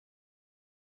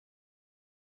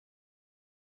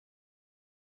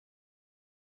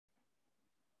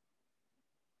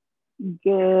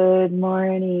Good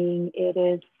morning. It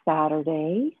is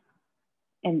Saturday,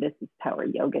 and this is Power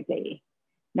Yoga Day.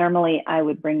 Normally, I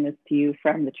would bring this to you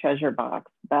from the treasure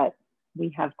box, but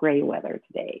we have gray weather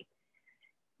today.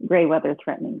 Gray weather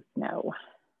threatening snow.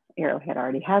 Arrowhead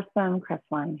already has some,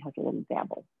 Crestline has a little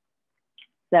dabble.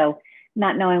 So,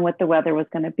 not knowing what the weather was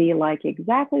going to be like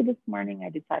exactly this morning,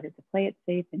 I decided to play it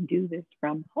safe and do this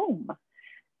from home.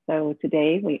 So,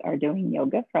 today we are doing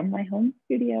yoga from my home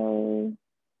studio.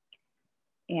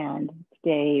 And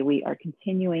today we are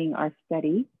continuing our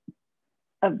study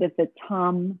of the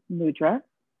Vittam mudra,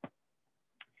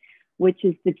 which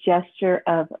is the gesture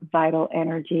of vital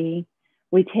energy.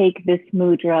 We take this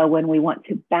mudra when we want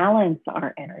to balance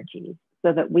our energies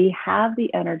so that we have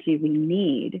the energy we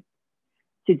need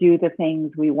to do the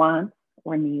things we want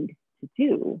or need to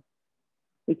do.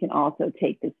 We can also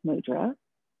take this mudra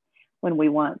when we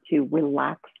want to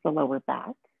relax the lower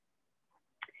back.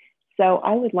 So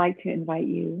I would like to invite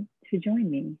you to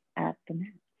join me at the mat.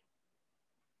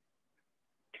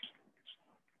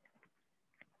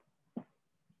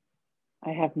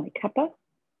 I have my cuppa.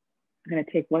 I'm going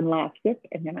to take one last sip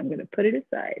and then I'm going to put it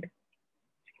aside.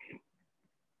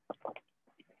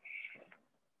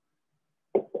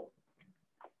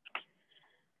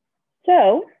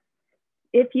 So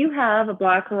if you have a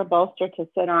block or a bolster to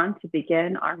sit on to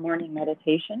begin our morning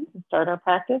meditation, to start our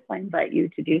practice, I invite you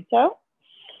to do so.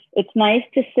 It's nice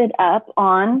to sit up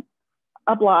on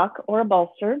a block or a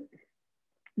bolster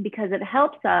because it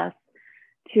helps us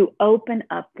to open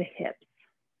up the hips.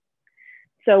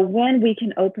 So when we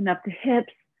can open up the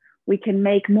hips, we can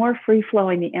make more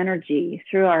free-flowing the energy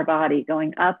through our body,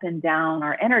 going up and down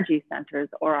our energy centers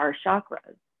or our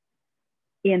chakras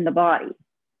in the body.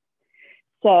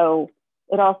 So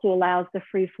it also allows the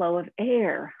free flow of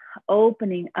air,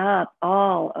 opening up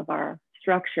all of our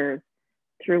structures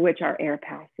through which our air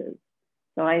passes.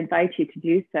 So I invite you to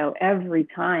do so every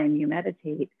time you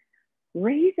meditate.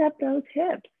 Raise up those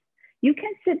hips. You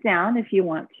can sit down if you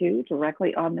want to,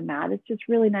 directly on the mat. It's just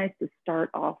really nice to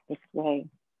start off this way.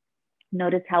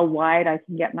 Notice how wide I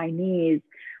can get my knees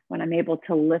when I'm able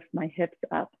to lift my hips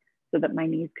up so that my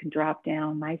knees can drop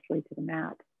down nicely to the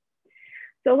mat.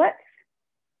 So let's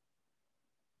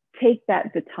take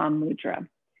that Vittam mudra.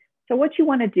 So what you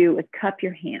want to do is cup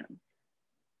your hands.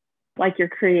 Like you're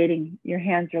creating, your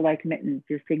hands are like mittens.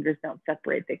 Your fingers don't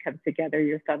separate, they come together.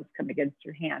 Your thumbs come against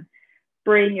your hand.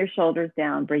 Bring your shoulders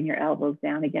down, bring your elbows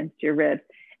down against your ribs,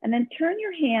 and then turn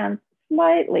your hands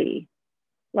slightly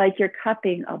like you're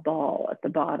cupping a ball at the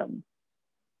bottom.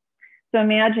 So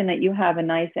imagine that you have a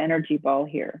nice energy ball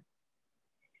here,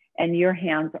 and your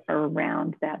hands are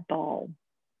around that ball.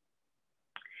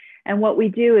 And what we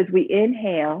do is we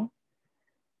inhale,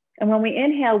 and when we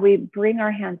inhale, we bring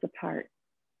our hands apart.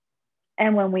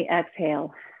 And when we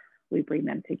exhale, we bring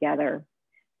them together.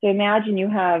 So imagine you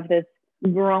have this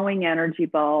growing energy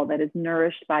ball that is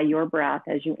nourished by your breath.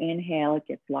 As you inhale, it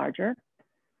gets larger.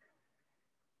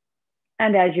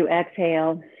 And as you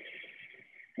exhale,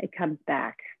 it comes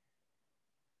back.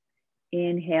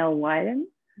 Inhale, widen.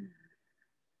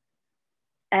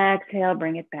 Exhale,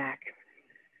 bring it back.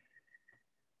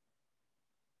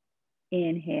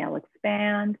 Inhale,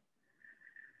 expand.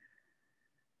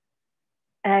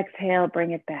 Exhale,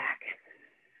 bring it back.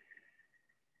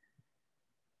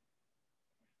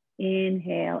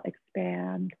 Inhale,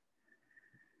 expand.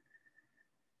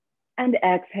 And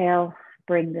exhale,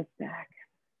 bring this back.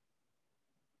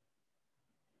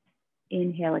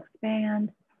 Inhale,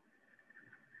 expand.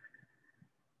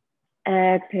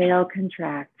 Exhale,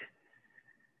 contract.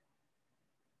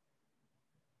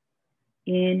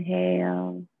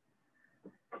 Inhale.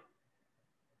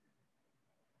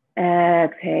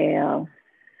 Exhale.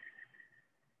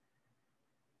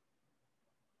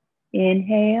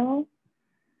 Inhale.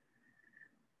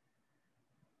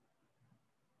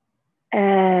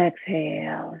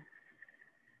 Exhale.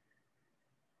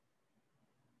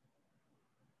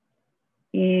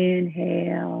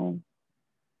 Inhale.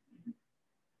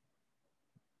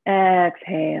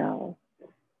 Exhale.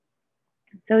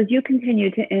 So as you continue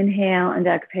to inhale and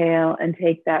exhale and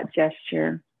take that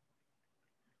gesture,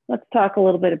 let's talk a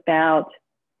little bit about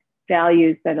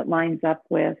values that it lines up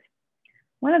with.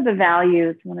 One of the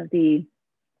values, one of the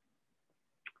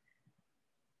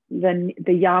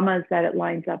yamas that it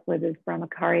lines up with is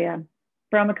Brahmacharya.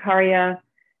 Brahmacharya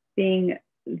being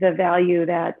the value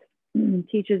that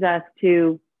teaches us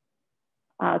to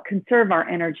conserve our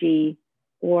energy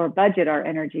or budget our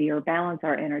energy or balance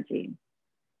our energy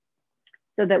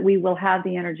so that we will have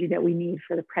the energy that we need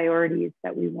for the priorities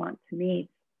that we want to meet.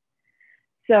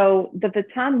 So the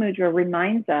Vittam mudra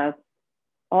reminds us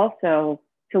also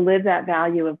to live that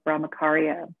value of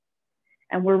Brahmacharya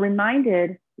And we're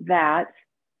reminded that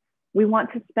we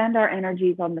want to spend our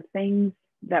energies on the things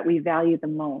that we value the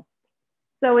most.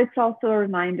 So it's also a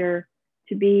reminder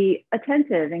to be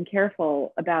attentive and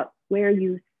careful about where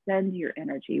you spend your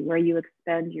energy, where you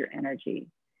expend your energy.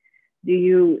 Do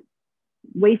you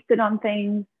waste it on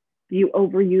things? Do you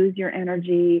overuse your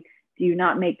energy? Do you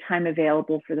not make time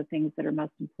available for the things that are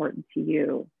most important to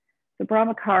you? So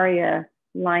Brahmacharya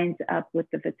lines up with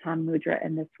the Vittam mudra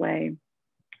in this way.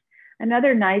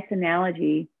 Another nice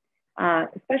analogy,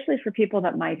 especially for people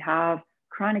that might have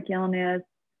chronic illness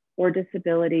or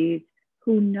disabilities,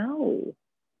 who know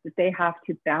that they have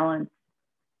to balance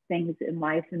things in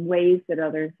life in ways that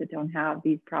others that don't have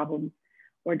these problems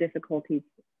or difficulties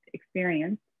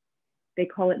experience. They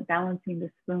call it balancing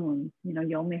the spoons. You know,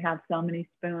 you only have so many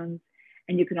spoons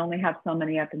and you can only have so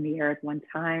many up in the air at one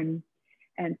time.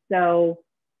 And so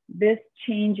this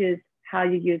changes how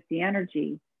you use the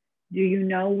energy. Do you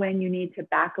know when you need to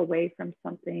back away from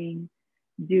something?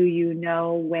 Do you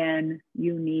know when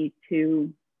you need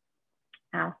to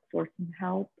ask for some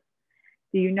help?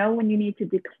 Do you know when you need to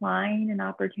decline an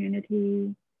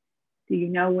opportunity? Do you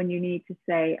know when you need to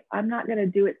say, I'm not going to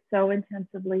do it so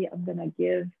intensively, I'm going to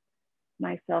give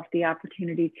myself the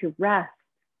opportunity to rest,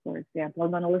 for example.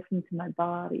 I'm going to listen to my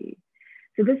body.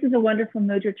 So this is a wonderful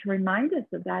mudra to remind us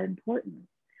of that importance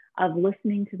of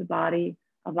listening to the body,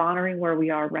 of honoring where we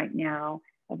are right now,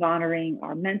 of honoring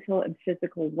our mental and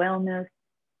physical wellness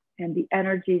and the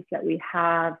energies that we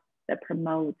have that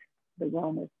promote the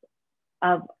wellness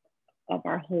of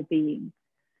our whole being.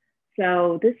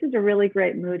 So this is a really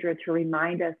great mudra to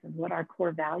remind us of what our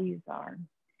core values are.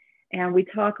 And we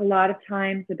talk a lot of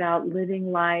times about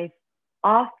living life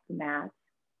off the mat,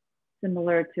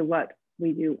 similar to what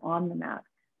we do on the mat.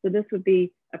 So this would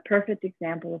be a perfect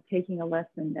example of taking a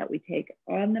lesson that we take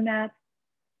on the mat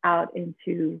out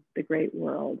into the great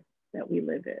world that we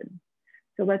live in.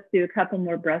 So let's do a couple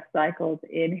more breath cycles.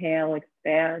 Inhale,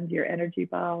 expand your energy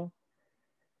ball.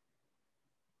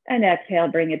 And exhale,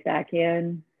 bring it back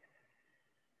in.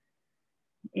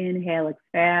 Inhale,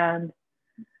 expand.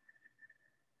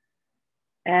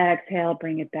 Exhale,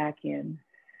 bring it back in.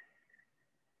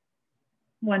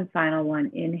 One final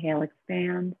one. Inhale,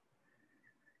 expand.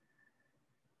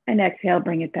 And exhale,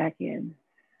 bring it back in.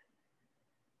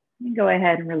 And go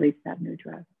ahead and release that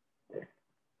mudra.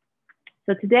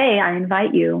 So today I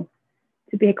invite you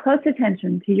to pay close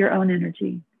attention to your own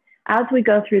energy. As we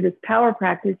go through this power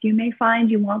practice, you may find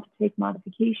you want to take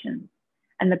modifications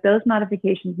and that those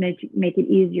modifications make it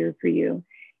easier for you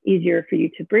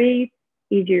to breathe,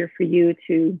 easier for you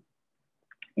to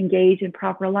engage in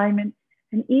proper alignment,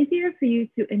 and easier for you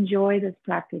to enjoy this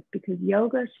practice, because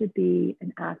yoga should be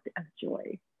an act of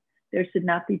joy. There should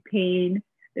not be pain.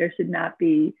 There should not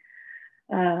be,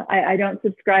 I don't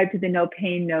subscribe to the no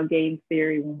pain, no gain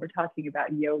theory when we're talking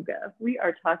about yoga. We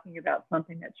are talking about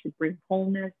something that should bring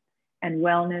wholeness and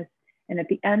wellness. And at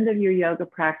the end of your yoga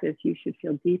practice, you should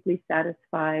feel deeply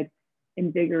satisfied,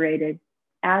 invigorated,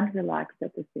 and relaxed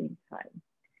at the same time.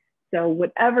 So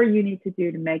whatever you need to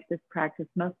do to make this practice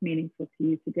most meaningful to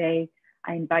you today,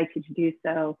 I invite you to do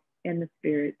so in the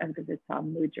spirit of the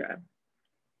Vittam mudra.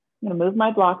 I'm going to move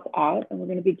my blocks out, and we're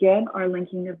going to begin our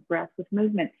linking of breath with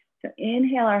movement. So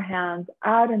inhale our hands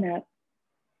out and up.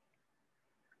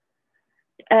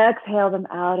 Exhale them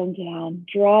out and down,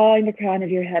 drawing the crown of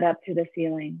your head up to the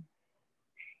ceiling.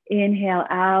 Inhale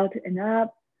out and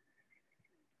up.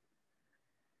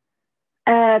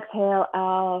 Exhale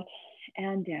out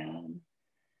and down.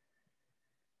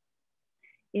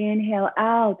 Inhale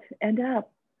out and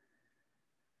up.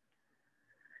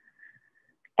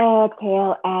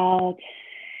 Exhale out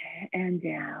and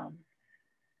down.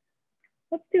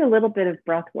 Let's do a little bit of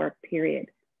breath work, period.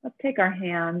 Let's take our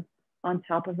hands on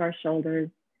top of our shoulders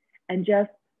and just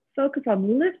focus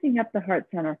on lifting up the heart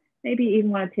center. Maybe you even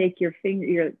want to take your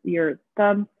finger, your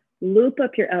thumb, loop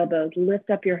up your elbows, lift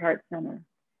up your heart center.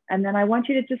 And then I want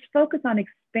you to just focus on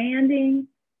expanding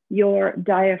your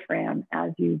diaphragm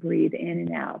as you breathe in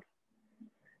and out.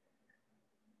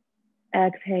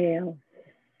 Exhale.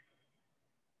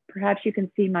 Perhaps you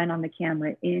can see mine on the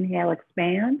camera. Inhale,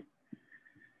 expand.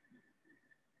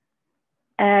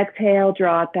 Exhale,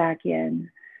 draw it back in.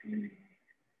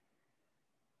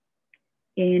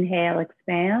 Inhale,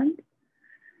 expand.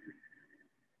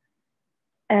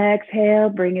 Exhale,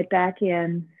 bring it back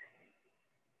in.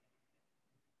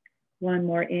 One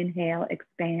more inhale,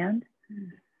 expand.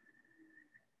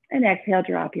 And exhale,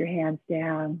 drop your hands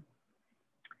down.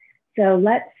 So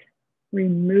let's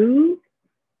remove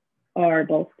our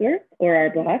bolster or our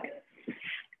block.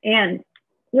 And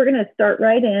we're going to start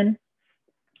right in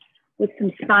with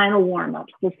some spinal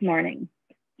warm-ups this morning.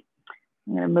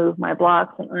 I'm going to move my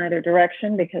blocks in either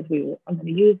direction because I'm going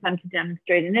to use them to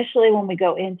demonstrate initially when we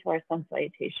go into our sun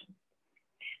salutation.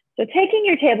 So taking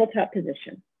your tabletop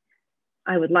position,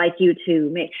 I would like you to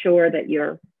make sure that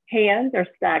your hands are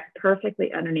stacked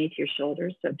perfectly underneath your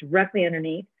shoulders, so directly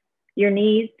underneath, your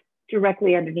knees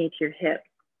directly underneath your hips.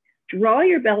 Draw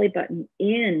your belly button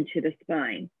into the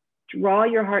spine. Draw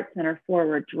your heart center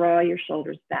forward, draw your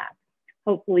shoulders back.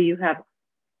 Hopefully you have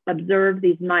observed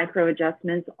these micro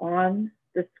adjustments on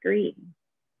the screen.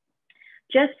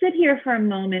 Just sit here for a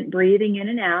moment, breathing in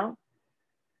and out,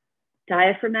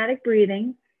 diaphragmatic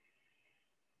breathing,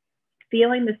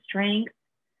 feeling the strength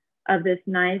of this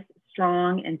nice,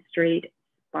 strong, and straight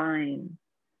spine.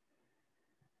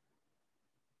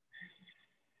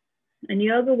 In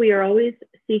yoga, we are always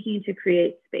seeking to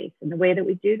create space. And the way that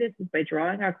we do this is by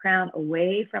drawing our crown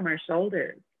away from our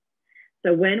shoulders.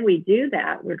 So when we do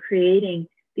that, we're creating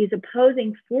these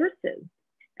opposing forces.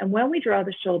 And when we draw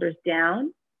the shoulders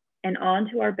down and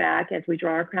onto our back as we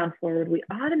draw our crown forward, we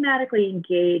automatically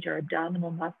engage our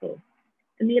abdominal muscles.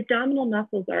 And the abdominal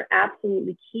muscles are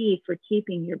absolutely key for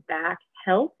keeping your back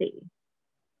healthy.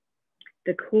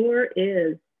 The core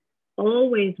is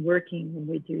always working when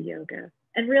we do yoga,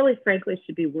 and really, frankly,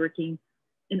 should be working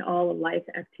in all of life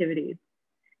activities.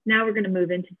 Now we're going to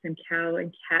move into some cow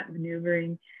and cat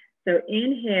maneuvering. So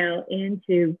inhale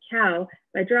into cow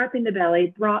by dropping the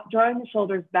belly, drawing the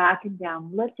shoulders back and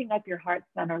down, lifting up your heart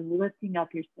center, lifting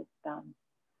up your sit bones.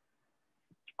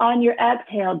 On your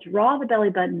exhale, draw the belly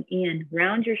button in,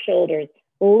 round your shoulders,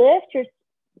 lift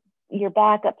your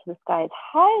back up to the sky as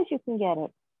high as you can get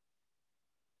it.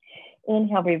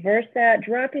 Inhale, reverse that,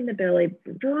 dropping the belly,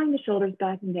 drawing the shoulders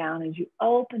back and down as you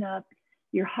open up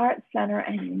your heart center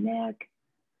and your neck.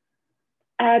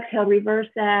 Exhale, reverse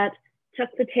that, tuck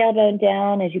the tailbone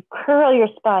down as you curl your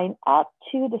spine up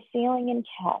to the ceiling in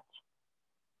cat.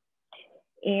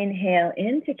 Inhale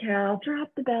into cow,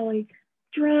 drop the belly,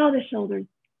 draw the shoulders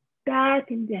back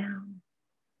and down.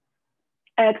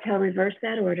 Exhale, reverse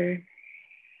that order,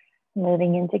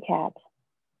 moving into cat.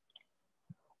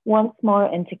 Once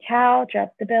more into cow,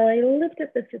 drop the belly, lift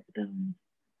up the sit bones.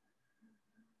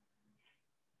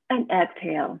 And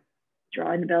exhale,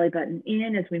 drawing the belly button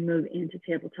in as we move into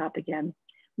tabletop again.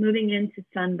 Moving into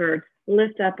sunbird,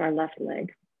 lift up our left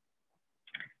leg.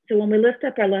 So when we lift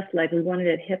up our left leg, we want it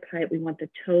at hip height. We want the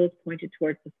toes pointed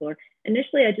towards the floor.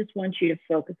 Initially, I just want you to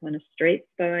focus on a straight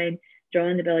spine,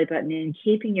 drawing the belly button in,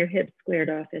 keeping your hips squared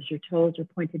off as your toes are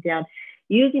pointed down,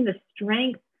 using the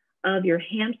strength of your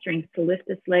hamstrings to lift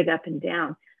this leg up and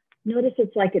down. Notice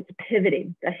it's like it's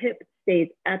pivoting. The hip stays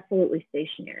absolutely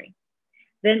stationary.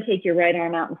 Then take your right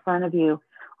arm out in front of you,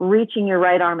 reaching your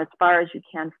right arm as far as you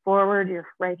can forward, your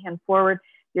right hand forward,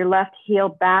 your left heel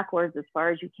backwards as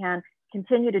far as you can.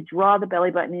 Continue to draw the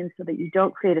belly button in so that you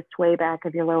don't create a sway back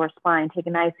of your lower spine. Take a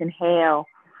nice inhale.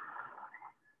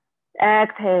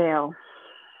 Exhale.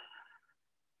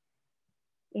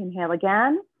 Inhale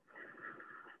again.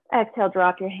 Exhale,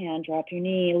 drop your hand, drop your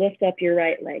knee, lift up your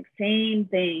right leg. Same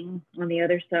thing on the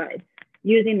other side.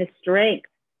 Using the strength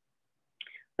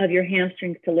of your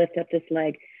hamstrings to lift up this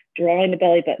leg, drawing the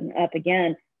belly button up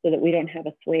again so that we don't have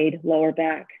a swayed lower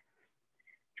back.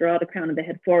 Draw the crown of the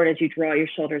head forward as you draw your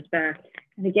shoulders back.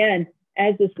 And again,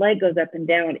 as this leg goes up and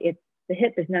down, the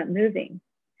hip is not moving.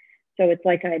 So it's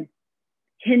like I'm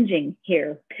hinging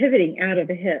here, pivoting out of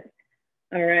the hip.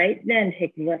 All right, then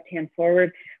take the left hand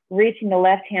forward, reaching the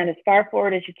left hand as far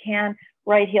forward as you can,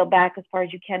 right heel back as far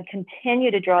as you can.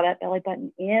 Continue to draw that belly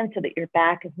button in so that your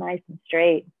back is nice and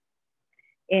straight.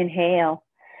 Inhale.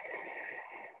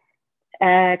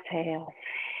 Exhale.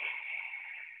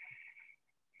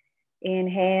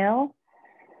 Inhale.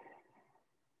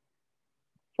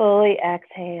 Fully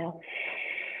exhale.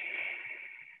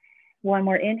 One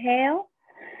more inhale.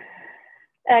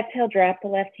 Exhale, drop the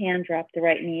left hand, drop the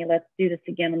right knee. Let's do this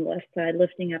again on the left side,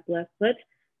 lifting up left foot,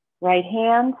 right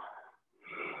hand.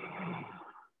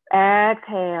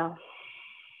 Exhale.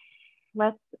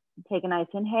 Let's take a nice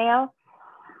inhale.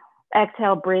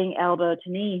 Exhale, bring elbow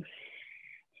to knee.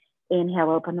 Inhale,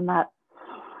 open them up.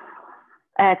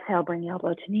 Exhale, bring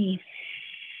elbow to knee.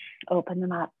 Open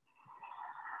them up.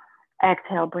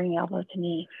 Exhale, bring elbow to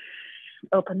knee.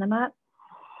 Open them up.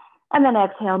 And then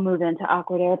exhale, move into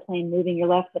awkward airplane, moving your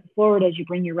left foot forward as you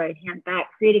bring your right hand back,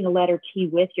 creating a letter T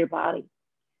with your body.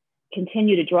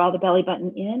 Continue to draw the belly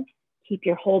button in. Keep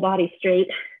your whole body straight,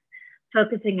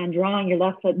 focusing on drawing your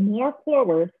left foot more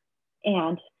forward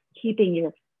and keeping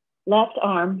your left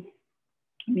arm,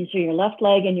 so your left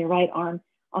leg and your right arm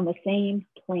on the same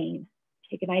plane.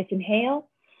 Take a nice inhale.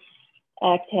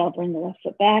 Exhale, bring the left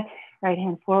foot back, right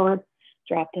hand forward,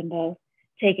 drop them both.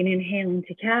 Take an inhale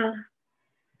into cow.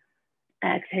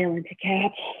 Exhale into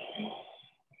cat.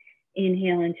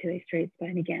 Inhale into a straight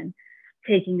spine again.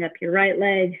 Taking up your right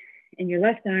leg and your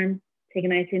left arm. Take a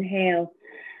nice inhale.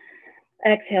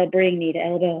 Exhale, bring knee to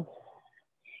elbow.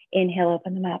 Inhale,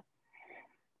 open them up.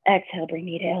 Exhale, bring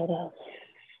knee to elbow.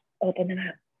 Open them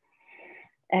up.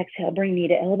 Exhale, bring knee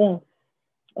to elbow.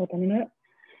 Open them up.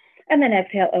 And then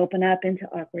exhale, open up into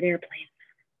awkward airplane.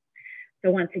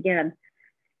 So once again,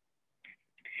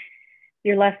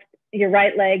 your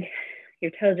right leg,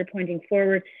 your toes are pointing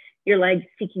forward, your legs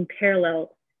seeking parallelity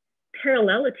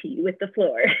with the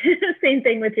floor. Same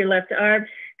thing with your left arm,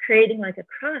 creating like a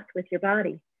cross with your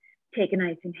body. Take a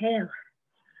nice inhale.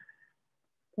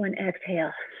 One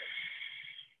exhale.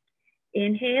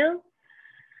 Inhale,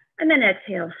 and then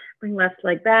exhale. Bring left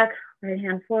leg back, right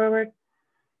hand forward,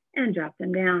 and drop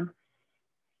them down.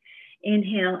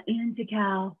 Inhale into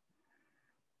cow.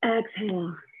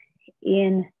 Exhale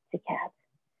into cat.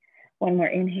 One more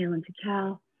inhale into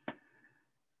cow.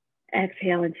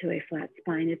 Exhale into a flat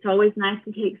spine. It's always nice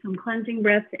to take some cleansing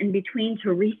breaths in between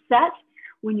to reset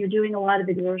when you're doing a lot of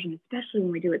exertion, especially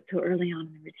when we do it so early on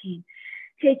in the routine.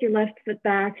 Take your left foot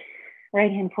back,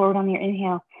 right hand forward on your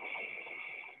inhale.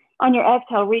 On your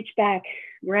exhale, reach back,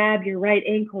 grab your right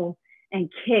ankle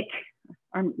and kick,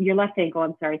 your left ankle,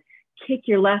 I'm sorry, kick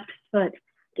your left foot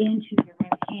into your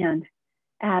right hand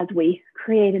as we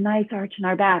create a nice arch in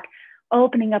our back,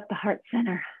 opening up the heart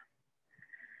center.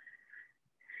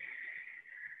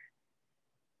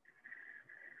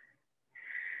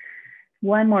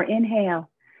 One more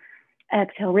inhale.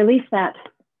 Exhale, release that.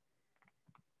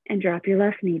 And drop your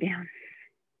left knee down.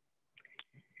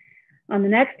 On the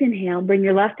next inhale, bring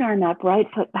your left arm up, right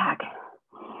foot back.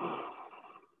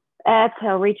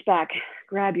 Exhale, reach back.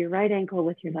 Grab your right ankle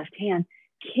with your left hand.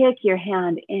 Kick your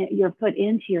foot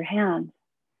into your hand.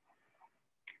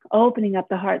 Opening up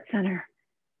the heart center.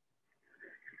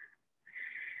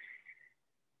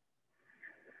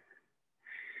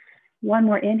 One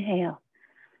more inhale.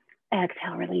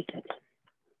 Exhale, release it.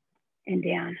 And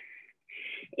down.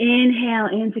 Inhale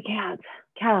into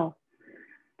cow.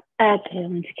 Exhale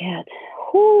into cat.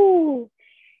 Whoo.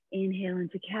 Inhale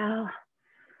into cow.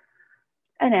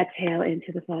 And exhale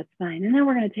into the flat spine. And then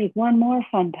we're going to take one more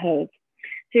fun pose.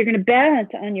 So you're going to balance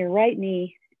on your right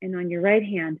knee and on your right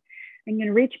hand. I'm going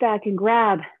to reach back and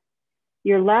grab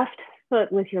your left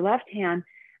foot with your left hand,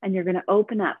 and you're going to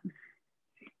open up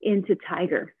into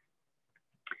tiger.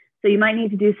 So you might need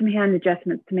to do some hand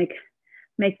adjustments to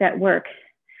make that work.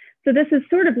 So this is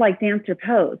sort of like dancer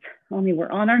pose, only we're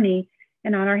on our knee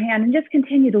and on our hand, and just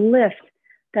continue to lift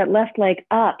that left leg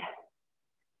up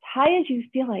as high as you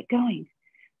feel like going.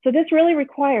 So this really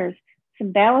requires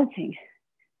some balancing,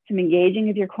 some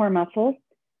engaging of your core muscles,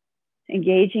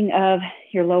 engaging of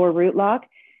your lower root lock,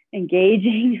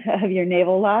 engaging of your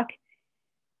navel lock,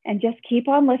 and just keep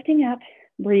on lifting up,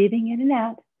 breathing in and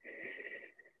out.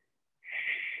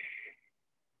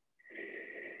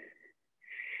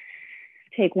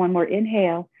 Take one more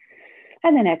inhale,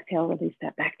 and then exhale, release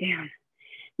that back down.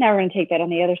 Now we're going to take that on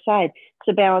the other side.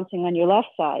 So balancing on your left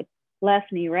side,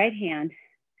 left knee, right hand,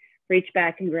 reach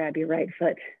back and grab your right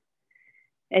foot.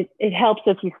 It helps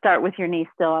if you start with your knee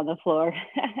still on the floor.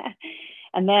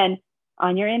 And then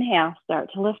on your inhale, start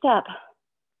to lift up.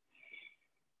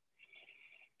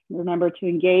 Remember to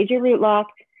engage your root lock,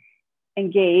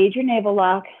 engage your navel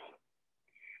lock,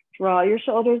 draw your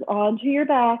shoulders onto your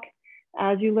back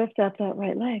as you lift up that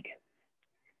right leg.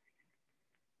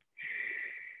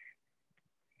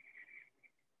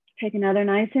 Take another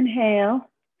nice inhale,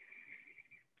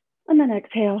 and then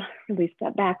exhale, release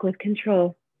that back with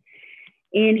control.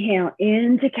 Inhale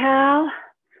into cow,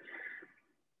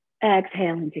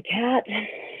 exhale into cat,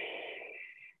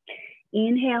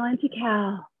 inhale into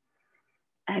cow,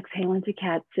 exhale into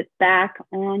cat. Sit back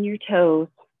on your toes.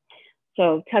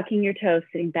 So tucking your toes,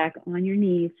 sitting back on your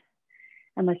knees.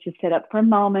 And let's just sit up for a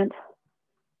moment,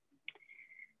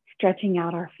 stretching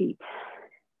out our feet.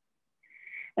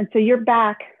 And so your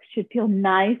back should feel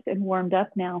nice and warmed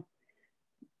up now.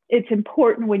 It's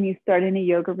important when you start in a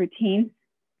yoga routine,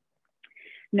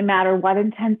 no matter what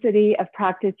intensity of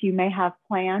practice you may have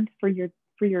planned for your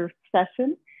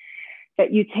session,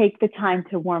 that you take the time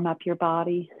to warm up your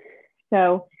body.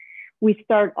 So we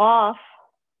start off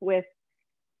with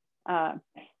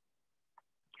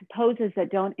poses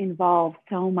that don't involve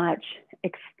so much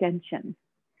extension.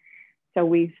 So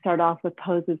we start off with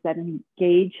poses that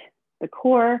engage the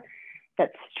core,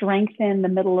 that strengthen the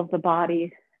middle of the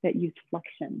body, that use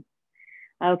flexion.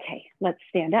 Okay, let's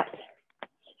stand up.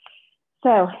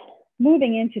 So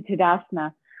moving into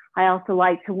Tadasana, I also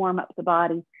like to warm up the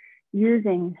body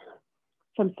using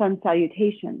some sun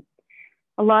salutations.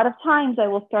 A lot of times I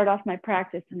will start off my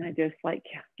practice and I do a slight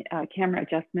camera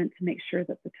adjustment to make sure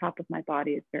that the top of my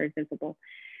body is very visible.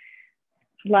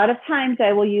 A lot of times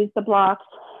I will use the blocks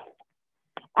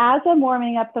as I'm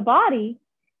warming up the body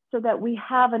so that we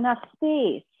have enough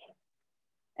space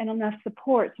and enough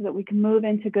support so that we can move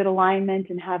into good alignment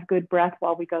and have good breath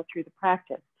while we go through the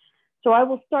practice. So I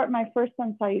will start my first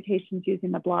sun salutations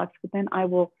using the blocks, but then I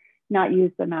will not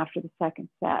use them after the second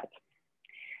set.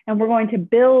 And we're going to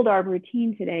build our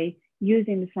routine today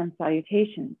using the sun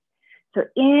salutations. So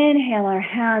inhale our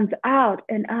hands out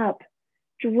and up.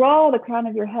 Draw the crown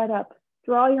of your head up.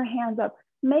 Draw your hands up.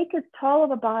 Make as tall of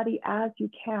a body as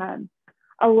you can,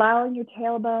 allowing your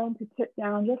tailbone to tip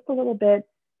down just a little bit,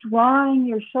 drawing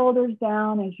your shoulders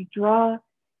down as you draw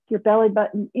your belly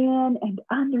button in and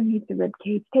underneath the rib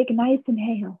cage. Take a nice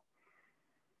inhale.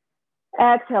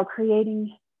 Exhale,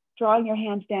 drawing your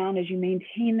hands down as you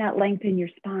maintain that length in your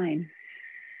spine.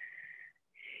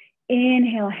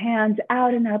 Inhale, hands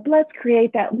out and up. Let's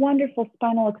create that wonderful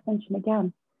spinal extension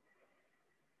again.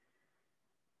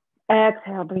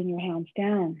 Exhale, bring your hands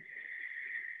down.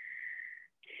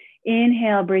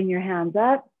 Inhale, bring your hands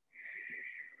up.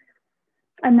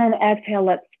 And then exhale,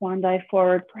 let's swan dive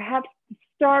forward. Perhaps to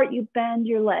start, you bend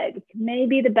your legs.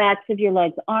 Maybe the backs of your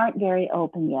legs aren't very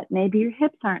open yet. Maybe your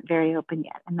hips aren't very open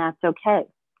yet, and that's okay.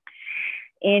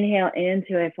 Inhale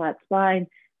into a flat spine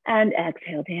and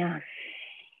exhale down.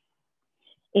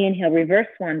 Inhale, reverse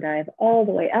swan dive all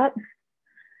the way up.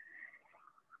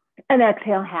 And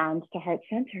exhale, hands to heart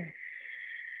center.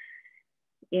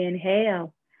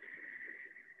 Inhale.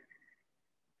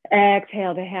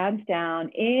 Exhale the hands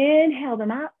down. Inhale them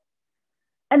up.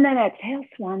 And then exhale,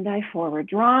 swan dive forward,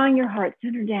 drawing your heart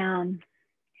center down.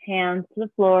 Hands to the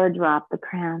floor, drop the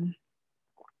crown.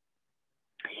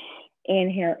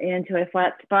 Inhale into a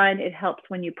flat spine. It helps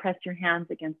when you press your hands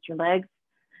against your legs.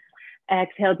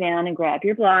 Exhale down and grab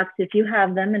your blocks if you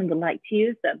have them and would like to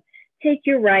use them. Take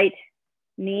your right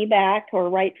knee back, or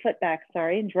right foot back,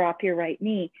 sorry, and drop your right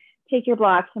knee. Take your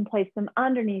blocks and place them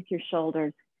underneath your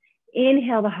shoulders.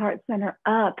 Inhale the heart center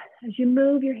up as you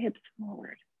move your hips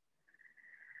forward.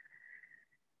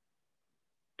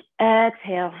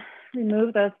 Exhale,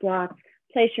 remove those blocks,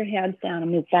 place your hands down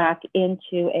and move back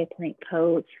into a plank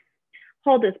pose.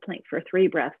 Hold this plank for 3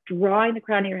 breaths, drawing the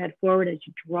crown of your head forward as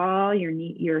you draw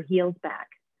your heels back.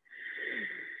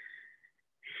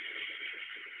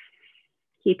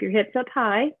 Keep your hips up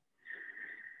high.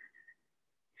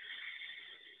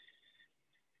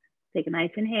 Take a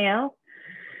nice inhale.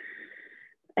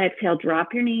 Exhale,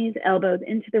 drop your knees, elbows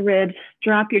into the ribs,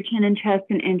 drop your chin and chest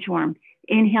and inchworm.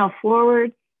 Inhale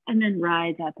forward and then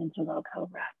rise up into low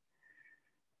cobra.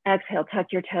 Exhale,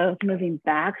 tuck your toes, moving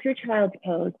back through child's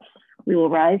pose. We will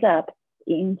rise up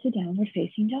into downward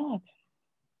facing dog.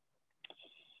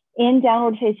 In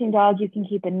downward facing dog, you can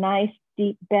keep a nice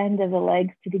deep bend of the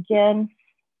legs to begin.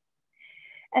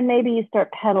 And maybe you start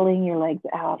pedaling your legs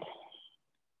out.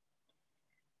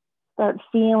 Start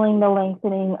feeling the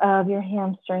lengthening of your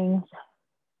hamstrings.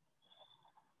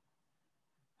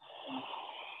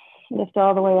 Lift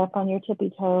all the way up on your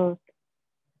tippy toes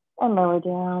and lower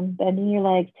down, bending your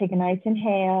legs. Take a nice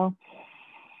inhale.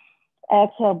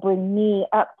 Exhale, bring knee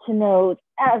up to nose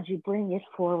as you bring it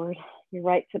forward. Your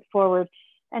right foot forward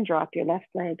and drop your left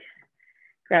leg.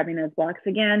 Grabbing those blocks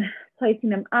again, placing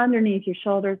them underneath your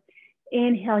shoulders.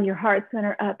 Inhale your heart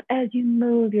center up as you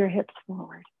move your hips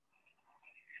forward.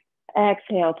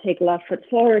 Exhale, take left foot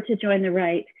forward to join the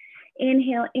right.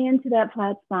 Inhale into that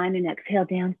flat spine and exhale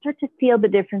down. Start to feel the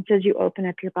difference as you open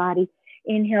up your body.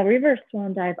 Inhale, reverse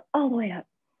swan dive all the way up.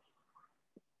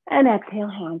 And exhale,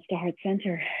 hands to heart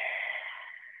center.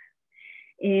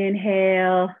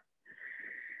 Inhale.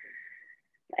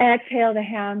 Exhale the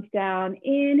hands down.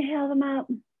 Inhale them up.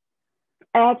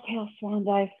 Exhale, swan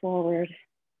dive forward.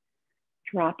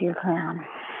 Drop your crown.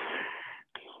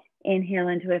 Inhale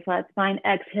into a flat spine.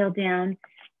 Exhale down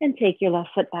and take your left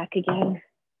foot back again.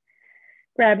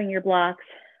 Grabbing your blocks.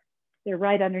 They're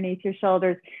right underneath your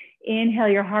shoulders. Inhale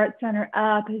your heart center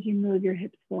up as you move your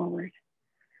hips forward.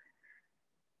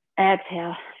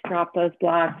 Exhale, drop those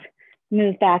blocks.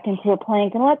 Move back into a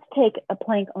plank. And let's take a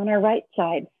plank on our right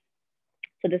side.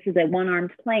 So this is a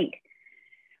one-armed plank.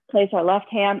 Place our left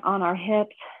hand on our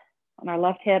hips, on our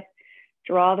left hip.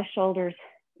 Draw the shoulders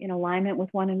in alignment with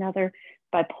one another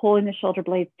by pulling the shoulder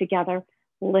blades together.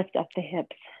 Lift up the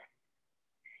hips.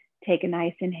 Take a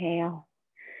nice inhale.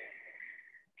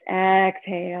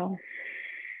 Exhale.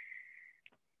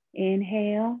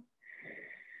 Inhale.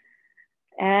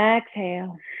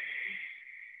 Exhale.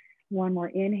 One more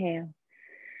inhale.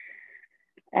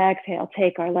 Exhale.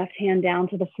 Take our left hand down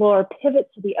to the floor. Pivot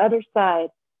to the other side.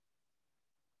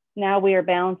 Now we are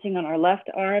balancing on our left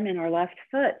arm and our left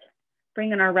foot,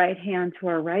 bringing our right hand to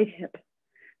our right hip,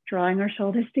 drawing our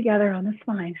shoulders together on the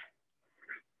spine,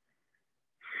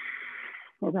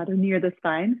 or rather near the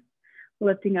spine,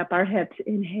 lifting up our hips.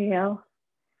 Inhale,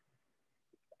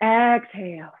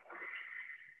 exhale,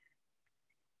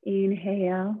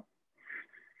 inhale,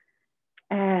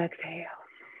 exhale.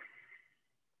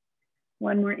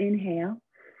 One more inhale,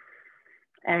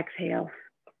 exhale.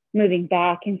 Moving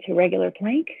back into regular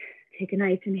plank. Take a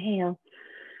nice inhale.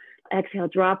 Exhale,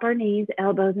 drop our knees,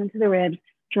 elbows into the ribs,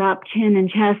 drop chin and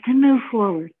chest and move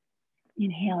forward.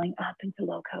 Inhaling up into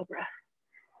low cobra.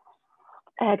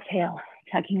 Exhale,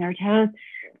 tucking our toes,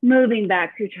 moving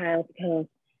back through child's pose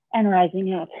and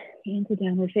rising up into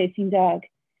downward facing dog.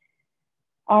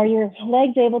 Are your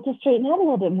legs able to straighten out a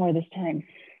little bit more this time?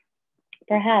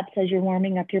 Perhaps as you're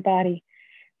warming up your body,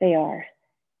 they are.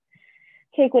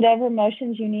 Take whatever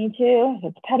motions you need to, if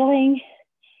it's pedaling,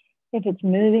 if it's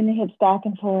moving the hips back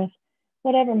and forth,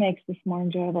 whatever makes this more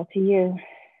enjoyable to you.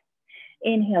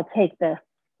 Inhale, take the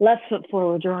left foot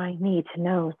forward, drawing knee to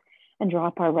nose, and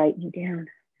drop our right knee down.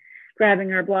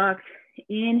 Grabbing our blocks,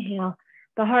 inhale,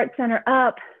 the heart center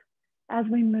up as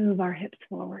we move our hips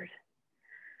forward.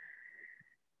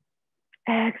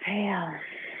 Exhale.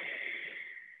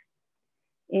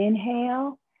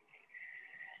 Inhale,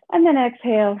 and then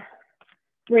exhale.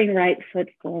 Bring right foot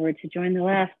forward to join the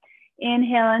left.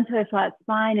 Inhale into a flat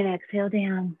spine and exhale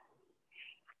down.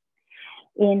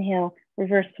 Inhale,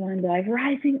 reverse swan dive,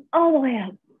 rising all the way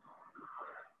up.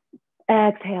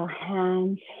 Exhale,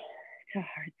 hands to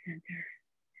heart center.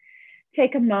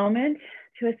 Take a moment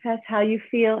to assess how you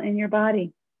feel in your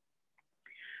body.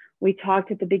 We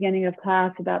talked at the beginning of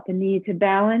class about the need to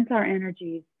balance our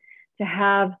energies, to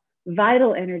have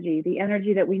vital energy, the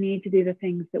energy that we need to do the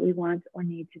things that we want or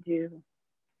need to do.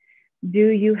 Do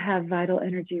you have vital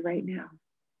energy right now?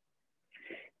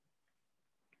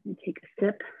 And take a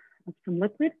sip of some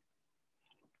liquid.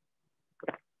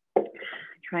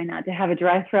 Try not to have a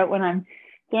dry throat when I'm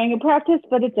doing a practice,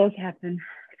 but it does happen.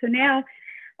 So now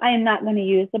I am not going to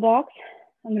use the blocks.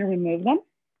 I'm going to remove them.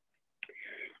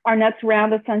 Our next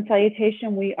round of sun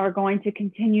salutation, we are going to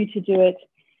continue to do it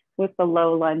with the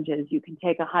low lunges. You can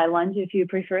take a high lunge if you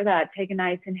prefer that. Take a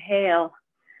nice inhale.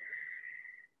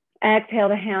 Exhale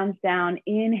the hands down,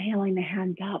 inhaling the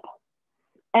hands up.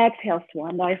 Exhale,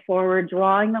 swan dive forward,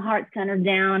 drawing the heart center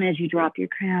down as you drop your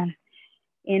crown.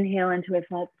 Inhale into a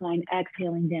flat spine,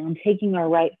 exhaling down, taking our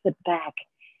right foot back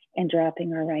and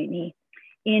dropping our right knee.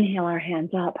 Inhale our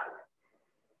hands up.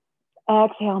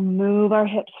 Exhale, move our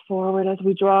hips forward as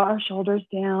we draw our shoulders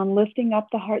down, lifting up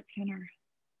the heart center.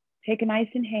 Take a nice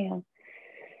inhale.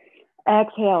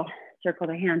 Exhale, circle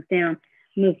the hands down,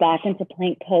 move back into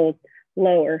plank pose,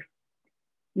 lower.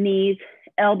 Knees,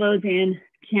 elbows in,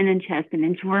 chin and chest, and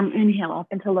inchworm. Inhale up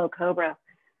into low cobra.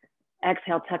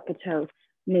 Exhale, tuck the toes,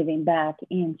 moving back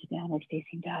into downward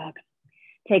facing dog.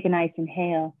 Take a nice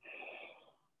inhale.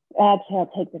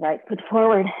 Exhale, take the right foot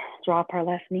forward, drop our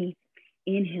left knee.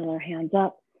 Inhale our hands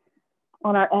up.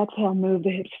 On our exhale, move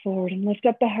the hips forward and lift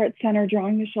up the heart center,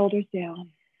 drawing the shoulders down.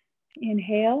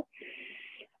 Inhale.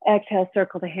 Exhale,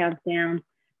 circle the hands down.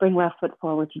 Bring left foot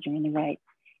forward to join the right.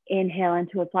 Inhale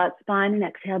into a flat spine and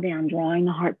exhale down, drawing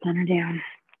the heart center down.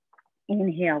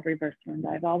 Inhale, reverse swan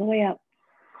dive all the way up.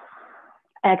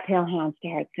 Exhale, hands to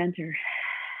heart center.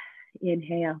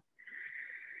 Inhale.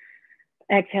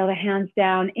 Exhale the hands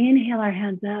down. Inhale our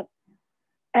hands up.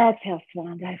 Exhale,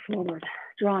 swan dive forward,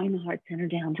 drawing the heart center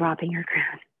down, dropping your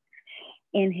crown.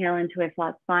 Inhale into a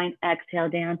flat spine. Exhale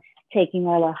down, taking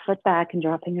our left foot back and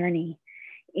dropping our knee.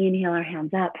 Inhale our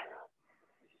hands up.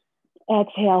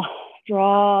 Exhale,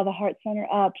 draw the heart center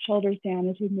up, shoulders down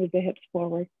as we move the hips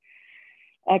forward.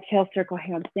 Exhale, circle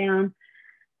hands down.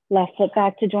 Left foot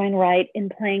back to join right in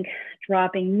plank,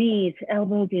 dropping knees,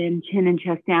 elbows in, chin and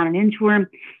chest down, and inchworm.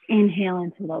 Inhale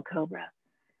into low cobra.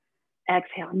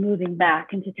 Exhale, moving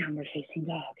back into downward facing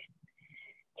dog.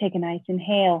 Take a nice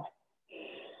inhale.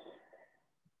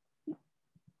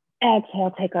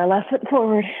 Exhale, take our left foot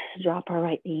forward, drop our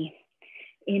right knee.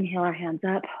 Inhale our hands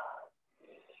up.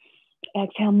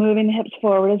 Exhale, moving the hips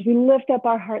forward as we lift up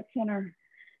our heart center.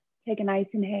 Take a nice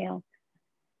inhale.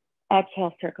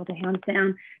 Exhale, circle the hands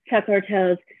down, tuck our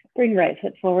toes, bring right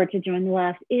foot forward to join the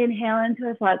left. Inhale into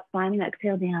a flat spine and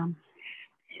exhale down.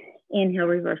 Inhale,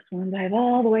 reverse swan dive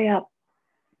all the way up.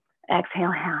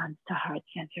 Exhale, hands to heart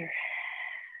center.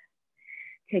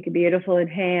 Take a beautiful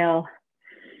inhale.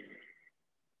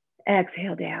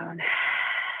 Exhale down.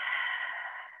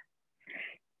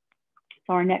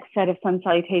 So our next set of sun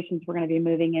salutations we're going to be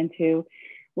moving into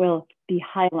will be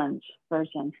high lunge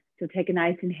version. So take a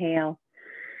nice inhale.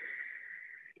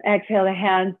 Exhale the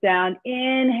hands down.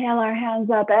 Inhale our hands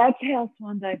up. Exhale,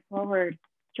 swan dive forward.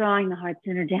 Drawing the heart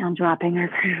center down, dropping our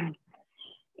crown.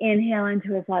 Inhale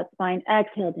into a flat spine.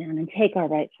 Exhale down and take our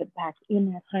right foot back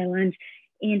in that high lunge.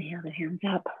 Inhale the hands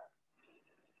up.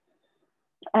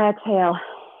 Exhale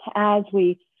as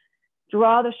we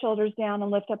draw the shoulders down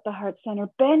and lift up the heart center.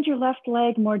 Bend your left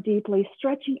leg more deeply,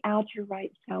 stretching out your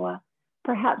right psoas,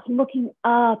 perhaps looking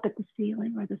up at the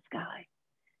ceiling or the sky.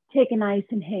 Take a nice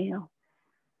inhale.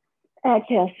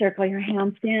 Exhale, circle your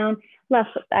hands down. Left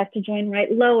foot back to join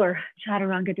right. Lower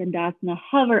Chaturanga Dandasana.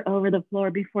 Hover over the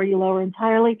floor before you lower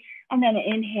entirely. And then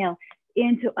inhale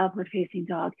into upward facing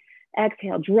dog.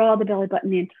 Exhale, draw the belly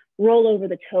button in. Roll over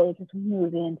the toes as we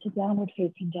move into downward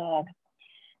facing dog.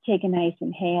 Take a nice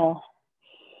inhale.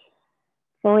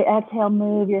 Fully exhale,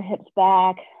 move your hips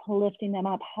back, lifting them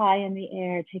up high in the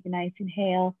air. Take a nice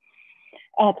inhale.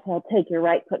 Exhale, take your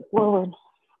right foot forward.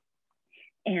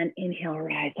 And inhale,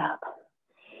 rise up.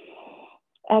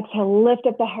 Exhale, lift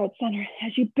up the heart center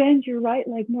as you bend your right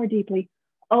leg more deeply,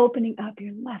 opening up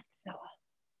your left psoas.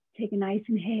 Take a nice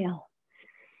inhale.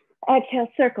 Exhale,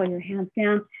 circle your hands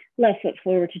down, left foot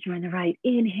forward to join the right.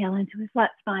 Inhale into a flat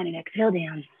spine and exhale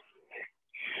down.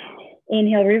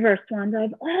 Inhale, reverse swan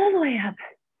dive all the way up.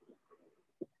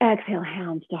 Exhale,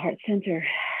 hands to heart center.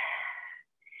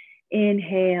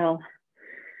 Inhale.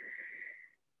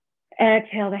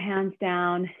 Exhale the hands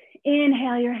down.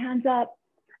 Inhale your hands up.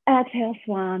 Exhale,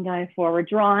 swan dive forward,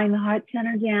 drawing the heart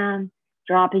center down,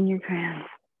 dropping your crown.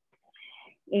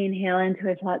 Inhale into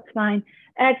a flat spine.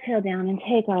 Exhale down and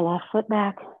take our left foot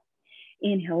back.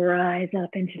 Inhale, rise up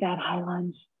into that high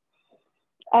lunge.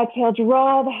 Exhale,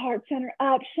 draw the heart center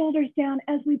up, shoulders down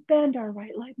as we bend our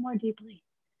right leg more deeply.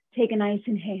 Take a nice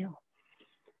inhale.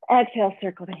 Exhale,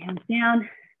 circle the hands down.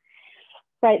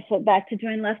 Right foot back to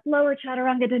join left, lower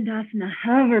Chaturanga Dandasana.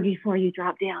 Hover before you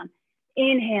drop down.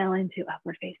 Inhale into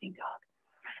upward facing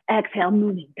dog. Exhale,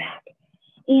 moving back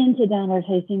into downward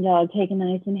facing dog. Take a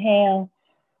nice inhale.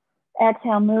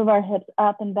 Exhale, move our hips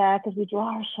up and back as we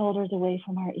draw our shoulders away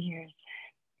from our ears.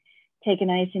 Take a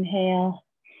nice inhale.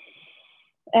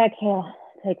 Exhale,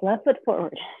 take left foot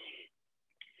forward.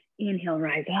 Inhale,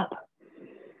 rise up.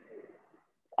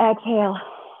 Exhale,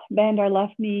 bend our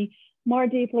left knee more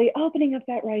deeply, opening up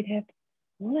that right hip,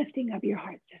 lifting up your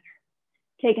heart center.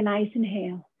 Take a nice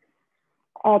inhale.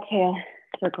 Exhale,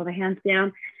 circle the hands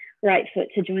down, right foot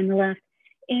to join the left.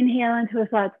 Inhale into a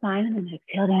flat spine and then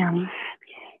exhale down.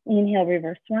 Inhale,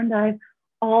 reverse swan dive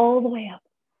all the way up.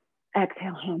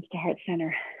 Exhale, hands to heart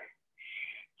center.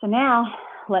 So now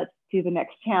let's do the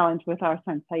next challenge with our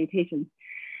sun salutations.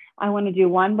 I want to do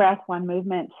one breath, one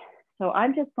movement. So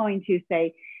I'm just going to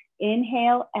say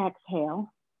inhale,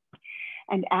 exhale.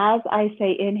 And as I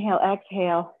say inhale,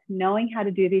 exhale, knowing how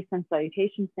to do these sun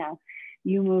salutations now,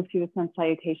 you move to the sun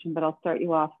salutation, but I'll start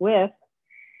you off with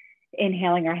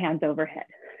inhaling our hands overhead.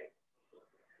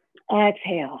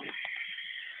 Exhale.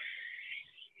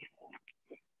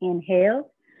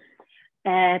 Inhale.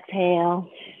 Exhale.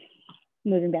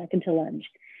 Moving back into lunge.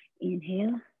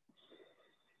 Inhale.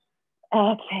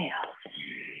 Exhale.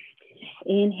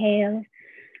 Inhale.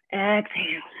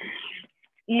 Exhale.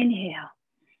 Inhale.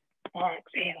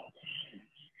 Exhale.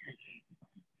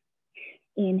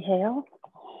 Inhale.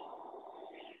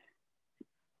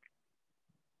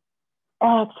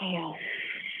 Exhale.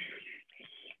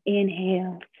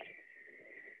 Inhale.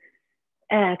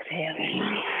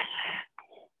 Exhale.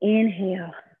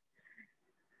 Inhale.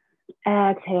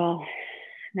 Exhale.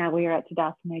 Now we are at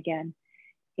Tadasana again.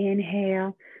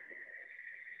 Inhale.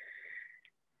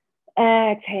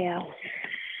 Exhale.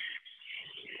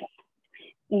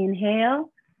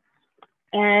 Inhale.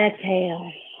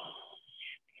 Exhale.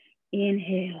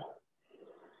 Inhale.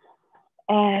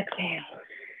 Exhale.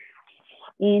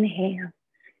 Inhale.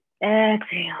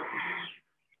 Exhale.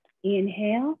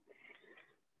 Inhale.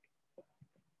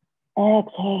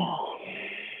 Exhale.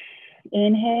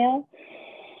 Inhale.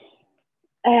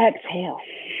 Exhale.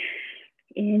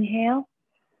 Inhale.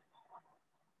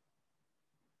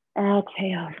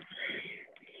 Exhale.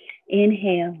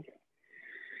 Inhale.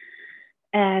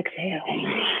 Exhale.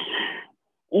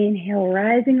 Inhale,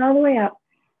 rising all the way up.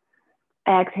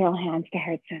 Exhale, hands to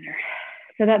heart center.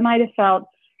 So that might have felt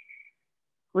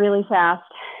really fast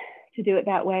to do it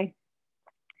that way.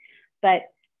 But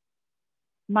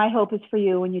my hope is for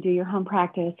you when you do your home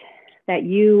practice that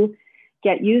you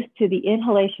get used to the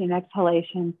inhalation and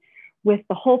exhalation with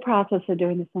the whole process of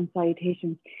doing the sun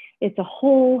salutations. It's a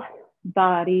whole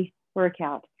body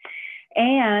workout.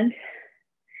 And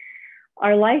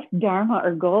our life dharma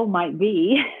or goal might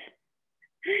be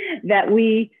that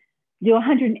we do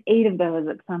 108 of those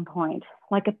at some point,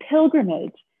 like a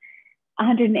pilgrimage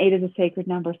 108 is a sacred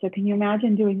number. So can you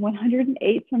imagine doing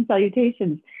 108 sun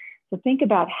salutations? So think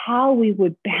about how we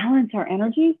would balance our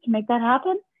energies to make that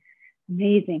happen.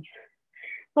 Amazing.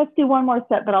 Let's do one more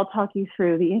set, but I'll talk you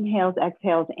through the inhales,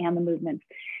 exhales, and the movements.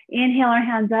 Inhale our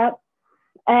hands up.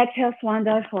 Exhale, swan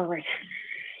dive forward.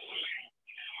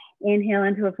 Inhale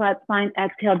into a flat spine.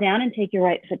 Exhale down and take your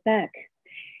right foot back.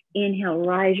 Inhale,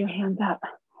 rise your hands up.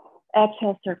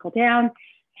 Exhale, circle down.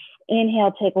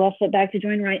 Inhale, take left foot back to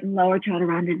join right and lower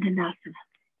chaturanga dandasana.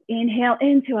 Inhale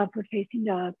into upward facing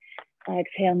dog.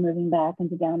 Exhale, moving back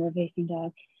into downward facing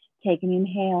dog. Take an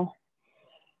inhale.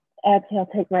 Exhale,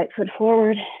 take right foot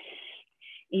forward.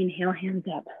 Inhale, hands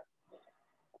up.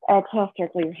 Exhale,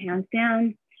 circle your hands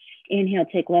down. Inhale,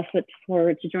 take left foot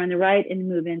forward to join the right and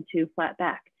move into flat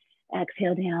back.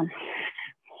 Exhale, down.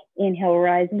 Inhale,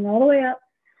 rising all the way up.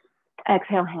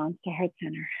 Exhale, hands to heart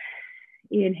center.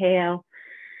 Inhale.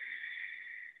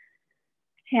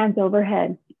 Hands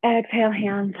overhead. Exhale,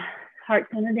 hands, heart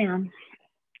center down.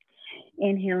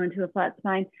 Inhale into a flat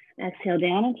spine. Exhale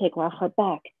down and take left foot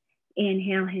back.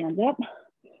 Inhale, hands up.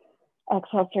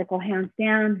 Exhale, circle hands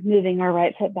down, moving our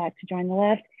right foot back to join the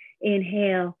left.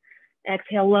 Inhale,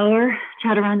 exhale, lower,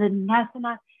 chaturanga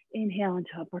dandasana. Inhale into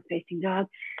upward facing dog.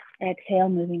 Exhale,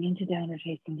 moving into downward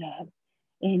facing dog.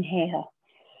 Inhale.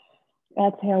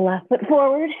 Exhale, left foot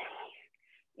forward.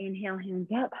 Inhale, hands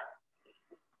up.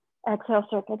 Exhale,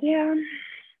 circle down.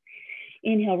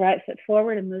 Inhale, right foot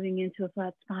forward and moving into a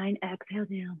flat spine. Exhale,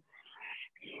 down.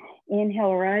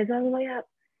 Inhale, rise all the way up.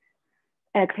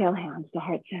 Exhale, hands to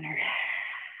heart center.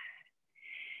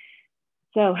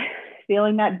 So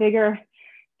feeling that vigor,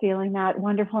 feeling that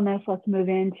wonderfulness, let's move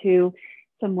into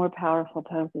some more powerful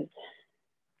poses.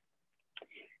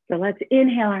 So let's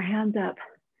inhale our hands up.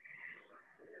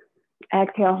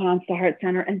 Exhale, hands to heart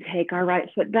center and take our right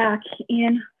foot back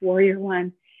in warrior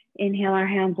one. Inhale our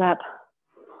hands up.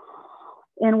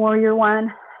 In warrior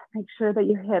one, make sure that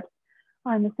your hips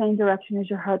are in the same direction as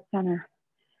your heart center.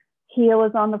 Heel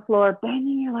is on the floor,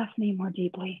 bending your left knee more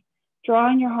deeply.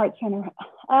 Drawing your heart center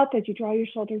up as you draw your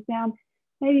shoulders down.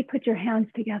 Maybe put your hands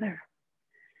together.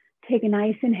 Take a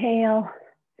nice inhale.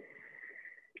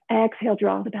 Exhale,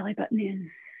 draw the belly button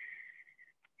in.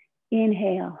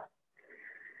 Inhale.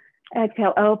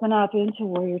 Exhale, open up into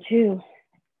warrior two.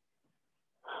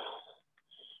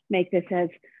 Make this as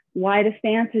wide a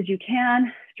stance as you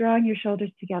can, drawing your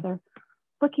shoulders together,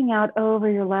 looking out over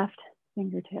your left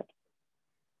fingertips.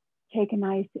 Take a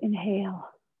nice inhale.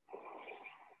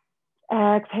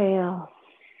 Exhale.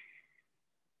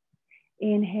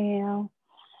 Inhale.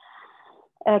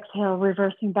 Exhale,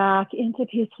 reversing back into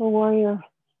peaceful warrior,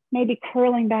 maybe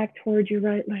curling back towards your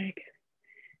right leg.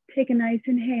 Take a nice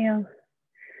inhale.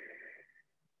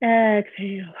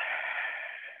 Exhale.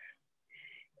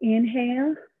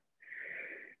 Inhale.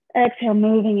 Exhale,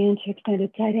 moving into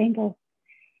extended side angle.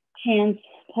 Hands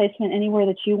placement anywhere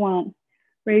that you want.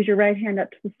 Raise your right hand up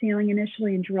to the ceiling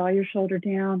initially and draw your shoulder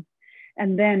down.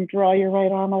 And then draw your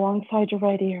right arm alongside your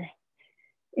right ear.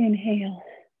 Inhale.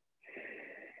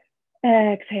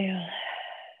 Exhale.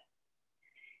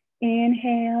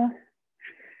 Inhale.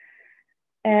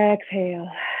 Exhale.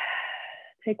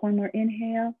 Take one more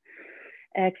inhale.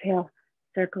 Exhale.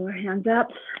 Circle our hands up.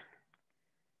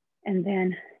 And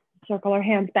then circle our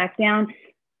hands back down,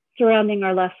 surrounding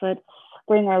our left foot.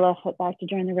 Bring our left foot back to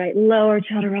join the right. Lower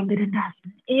chaturanga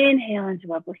dandasana. Inhale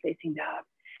into upward facing dog.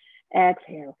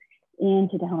 Exhale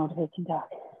into downward facing dog.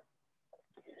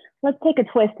 Let's take a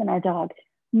twist in our dog.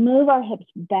 Move our hips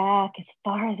back as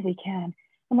far as we can.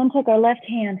 And then take our left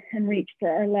hand and reach for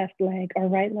our left leg, our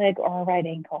right leg, or our right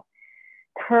ankle.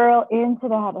 Curl into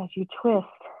that as you twist,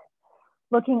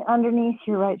 looking underneath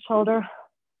your right shoulder,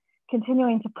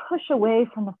 continuing to push away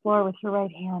from the floor with your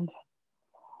right hand.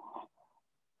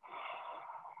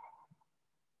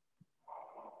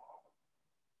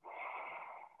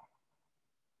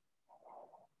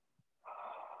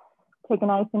 Take a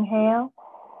nice inhale.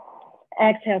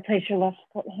 Exhale, place your left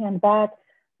hand back,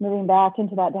 moving back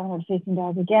into that downward facing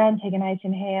dog again. Take a nice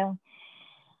inhale.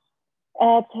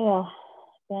 Exhale,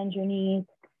 bend your knees.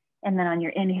 And then on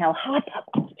your inhale, hop up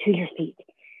to your feet.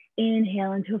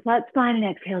 Inhale into a flat spine and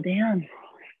exhale down.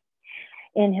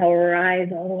 Inhale, rise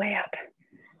all the way up.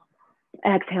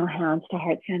 Exhale, hands to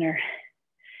heart center.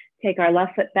 Take our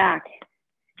left foot back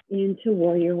into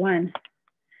warrior one.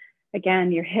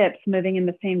 Again, your hips moving in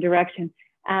the same direction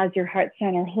as your heart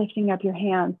center, lifting up your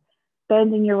hands,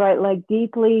 bending your right leg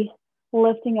deeply,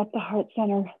 lifting up the heart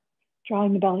center,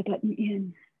 drawing the belly button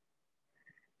in.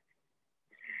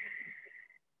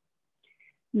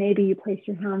 Maybe you place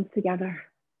your hands together.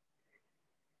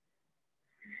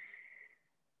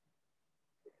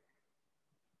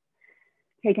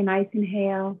 Take a nice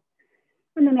inhale.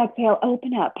 And then exhale,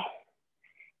 open up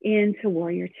into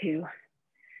warrior two.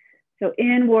 So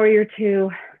in warrior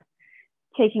two,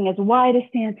 taking as wide a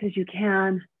stance as you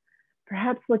can,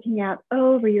 perhaps looking out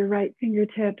over your right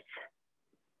fingertips.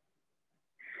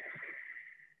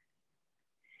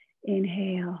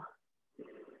 Inhale.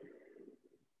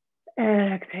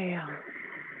 Exhale.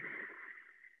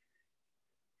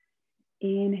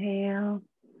 Inhale.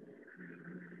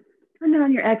 And then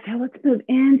on your exhale, let's move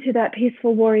into that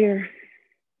peaceful warrior.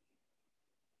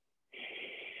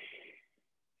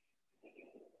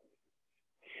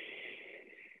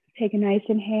 Take a nice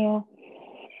inhale.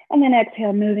 And then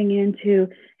exhale, moving into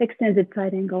extended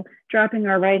side angle, dropping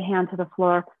our right hand to the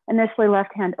floor, initially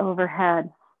left hand overhead.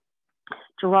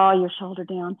 Draw your shoulder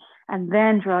down, and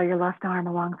then draw your left arm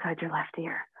alongside your left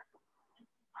ear.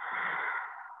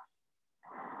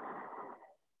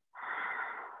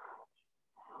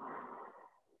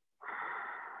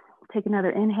 Take another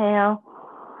inhale.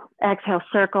 Exhale,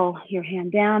 circle your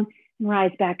hand down and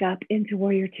rise back up into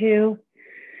warrior two.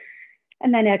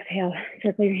 And then exhale,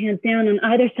 circle your hands down on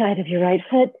either side of your right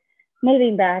foot,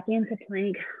 moving back into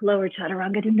plank, lower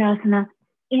chaturanga dandasana.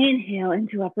 Inhale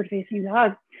into upward facing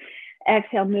dog.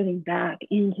 Exhale, moving back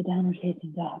into downward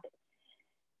facing dog.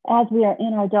 As we are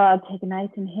in our dog, take a nice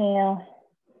inhale.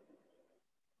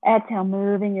 Exhale,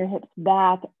 moving your hips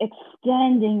back,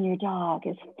 extending your dog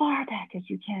as far back as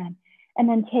you can. And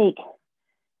then take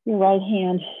your right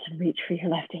hand and reach for your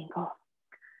left ankle.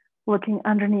 Looking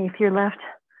underneath your left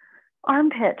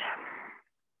armpit.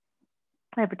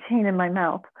 I have a chain in my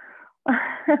mouth.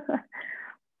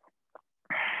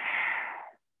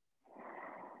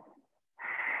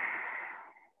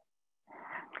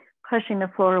 Pushing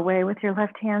the floor away with your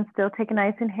left hand. Still take a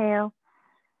nice inhale.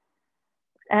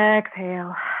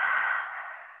 Exhale.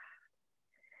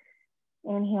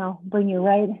 Inhale. Bring your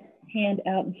right hand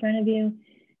out in front of you.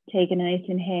 Take a nice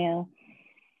inhale.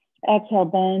 Exhale.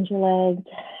 Bend your legs.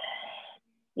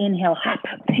 Inhale. Hop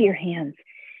up to your hands.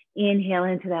 Inhale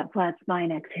into that flat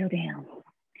spine. Exhale down.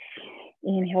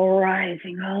 Inhale.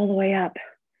 Rising all the way up.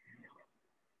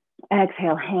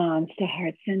 Exhale. Hands to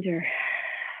heart center.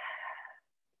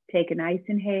 Take a nice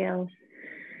inhale.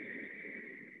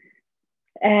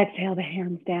 Exhale the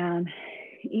hands down.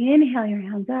 Inhale your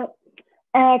hands up.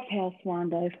 Exhale, swan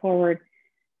dive forward.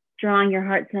 Drawing your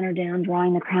heart center down,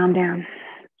 drawing the crown down.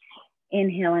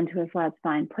 Inhale into a flat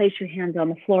spine. Place your hands on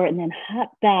the floor and then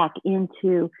hop back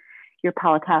into your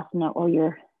palakasana or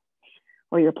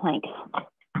your plank.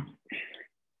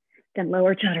 Then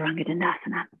lower chaturanga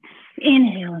dandasana.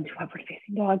 Inhale into upward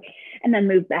facing dog and then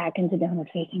move back into downward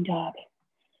facing dog.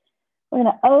 We're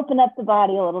going to open up the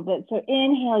body a little bit. So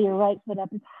inhale your right foot up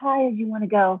as high as you want to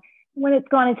go. When it's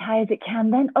gone as high as it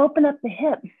can, then open up the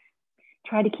hip.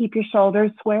 Try to keep your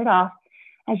shoulders squared off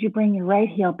as you bring your right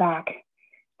heel back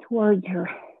towards your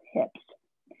hips.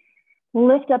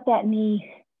 Lift up that knee.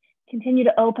 Continue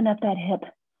to open up that hip.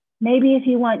 Maybe if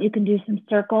you want, you can do some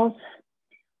circles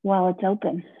while it's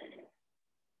open.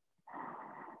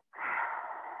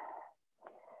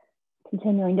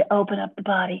 Continuing to open up the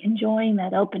body, enjoying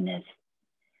that openness.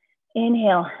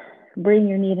 Inhale, bring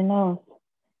your knee to nose.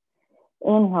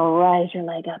 Inhale, rise your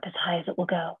leg up as high as it will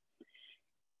go.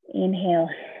 Inhale,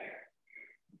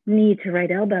 knee to right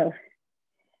elbow.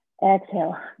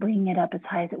 Exhale, bring it up as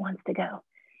high as it wants to go.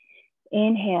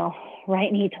 Inhale,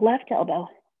 right knee to left elbow.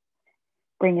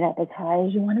 Bring it up as high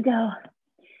as you want to go.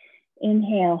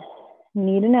 Inhale,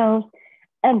 knee to nose,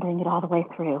 and bring it all the way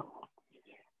through.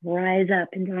 Rise up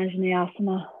into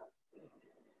Anjaneyasana.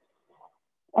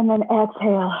 And then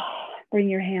exhale, bring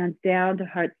your hands down to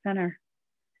heart center.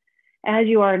 As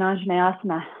you are in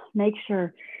Anjaneyasana, make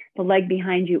sure the leg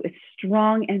behind you is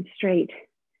strong and straight,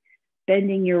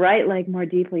 bending your right leg more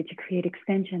deeply to create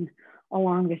extension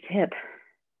along this hip.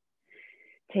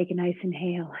 Take a nice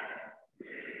inhale.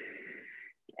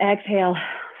 Exhale,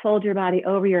 fold your body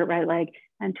over your right leg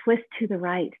and twist to the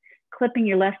right, clipping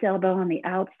your left elbow on the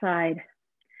outside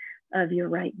of your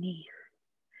right knee.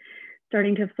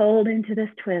 Starting to fold into this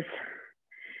twist,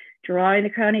 drawing the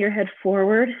crown of your head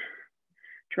forward,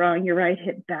 drawing your right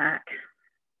hip back,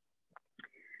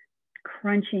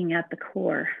 crunching at the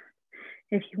core.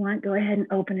 If you want, go ahead and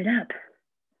open it up.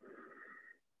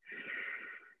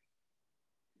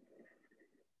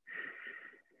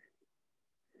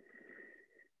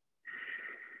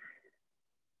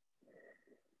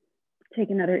 Take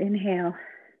another inhale.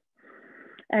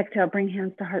 Exhale, bring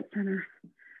hands to heart center,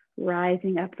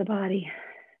 rising up the body.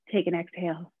 Take an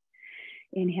exhale.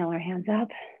 Inhale our hands up.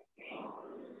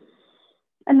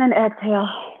 And then exhale,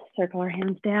 circle our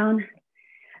hands down.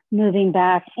 Moving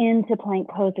back into plank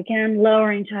pose again,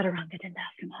 lowering chaturanga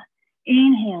dandasana.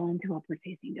 Inhale into upward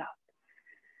facing dog.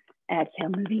 Exhale,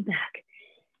 moving back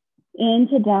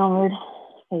into downward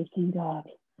facing dog.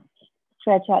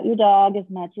 Stretch out your dog as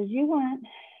much as you want.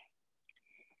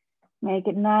 Make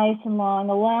it nice and long,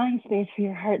 allowing space for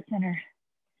your heart center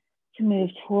to move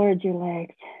towards your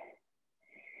legs.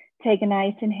 Take a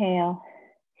nice inhale.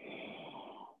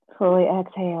 Fully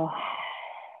exhale.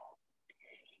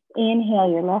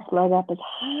 Inhale your left leg up as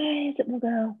high as it will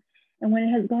go. And when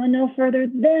it has gone no further,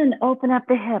 then open up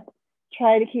the hip.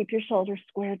 Try to keep your shoulders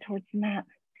squared towards the mat.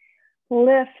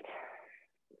 Lift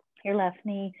your left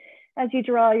knee as you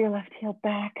draw your left heel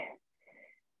back.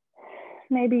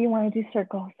 Maybe you want to do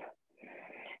circles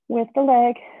with the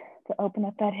leg to open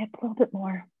up that hip a little bit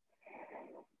more.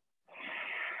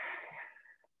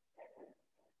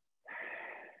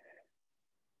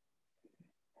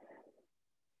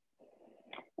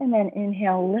 And then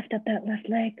inhale, lift up that left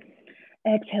leg.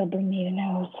 Exhale, bring knee to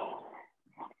nose.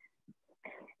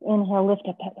 Inhale, lift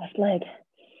up that left leg.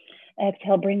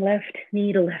 Exhale, bring left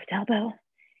knee to left elbow.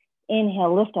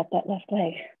 Inhale, lift up that left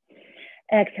leg.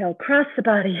 Exhale, cross the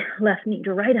body, left knee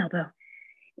to right elbow.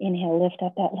 Inhale, lift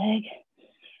up that leg.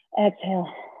 Exhale,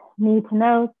 knee to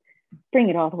nose. Bring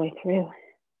it all the way through.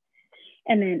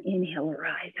 And then inhale,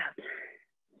 rise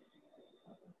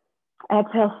up.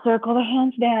 Exhale, circle the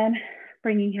hands down,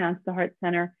 bringing hands to heart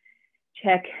center.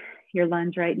 Check your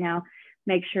lunge right now.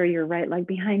 Make sure your right leg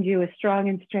behind you is strong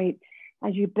and straight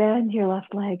as you bend your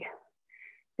left leg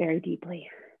very deeply.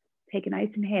 Take a nice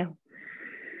inhale.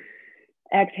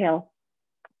 Exhale,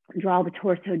 draw the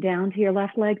torso down to your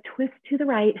left leg, twist to the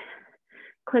right,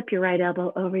 clip your right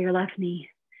elbow over your left knee,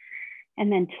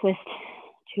 and then twist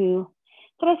to,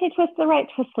 did I say twist to the right,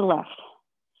 twist to the left?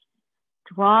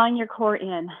 Drawing your core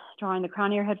in, drawing the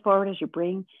crown of your head forward as you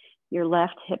bring your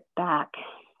left hip back.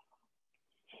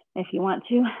 If you want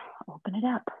to, open it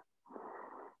up.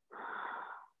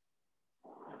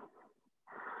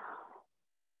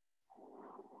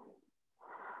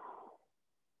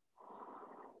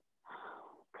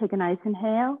 Take a nice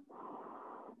inhale.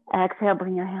 Exhale,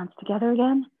 bring your hands together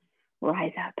again.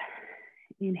 Rise up.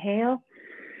 Inhale.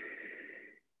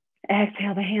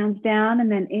 Exhale the hands down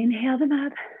and then inhale them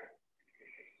up.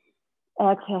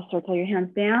 Exhale, circle your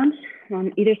hands down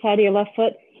on either side of your left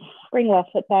foot. Bring left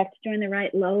foot back to join the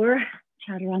right lower.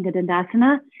 Chaturanga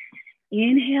Dandasana.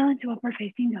 Inhale into upward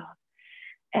facing dog.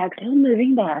 Exhale,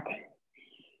 moving back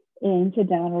into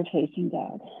downward facing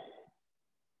dog.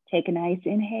 Take a nice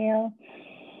inhale.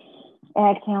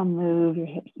 Exhale, move your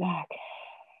hips back.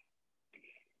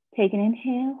 Take an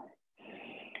inhale.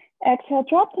 Exhale,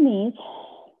 drop the knees.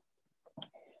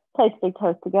 Place big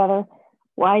toes together.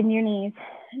 Widen your knees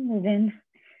and move in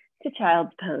to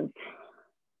child's pose.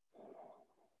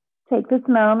 Take this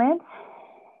moment,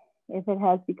 if it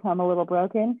has become a little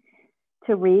broken,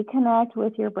 to reconnect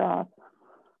with your breath.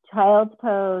 Child's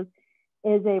pose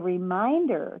is a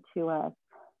reminder to us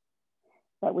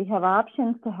that we have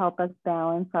options to help us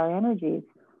balance our energies.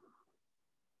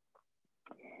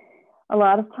 A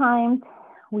lot of times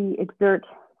we exert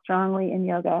strongly in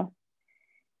yoga,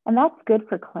 and that's good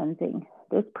for cleansing.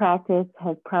 This practice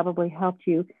has probably helped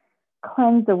you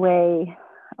cleanse away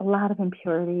a lot of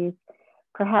impurities,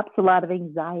 perhaps a lot of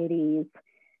anxieties,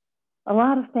 a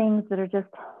lot of things that are just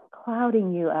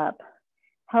clouding you up,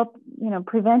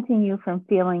 preventing you from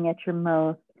feeling at your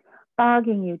most,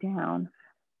 bogging you down.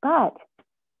 But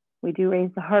we do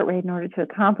raise the heart rate in order to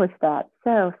accomplish that.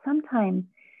 So sometimes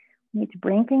we need to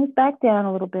bring things back down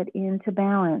a little bit into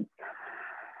balance.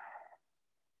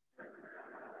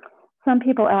 Some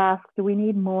people ask, do we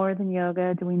need more than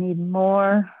yoga? Do we need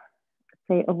more,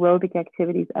 say, aerobic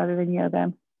activities other than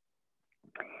yoga?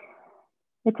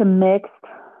 It's a mixed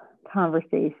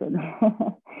conversation.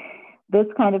 This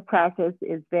kind of practice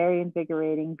is very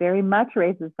invigorating, very much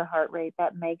raises the heart rate.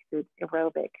 That makes it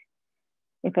aerobic.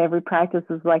 If every practice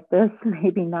is like this,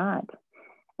 maybe not.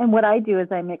 And what I do is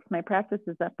I mix my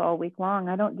practices up all week long.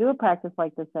 I don't do a practice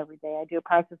like this every day. I do a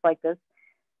practice like this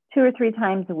 2 or 3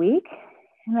 times a week.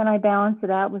 And then I balance it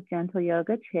out with gentle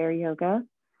yoga, chair yoga,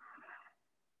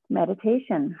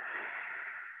 meditation.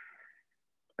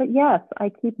 But yes, I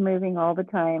keep moving all the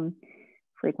time.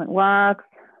 Frequent walks.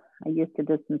 I used to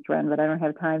distance run, but I don't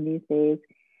have time these days.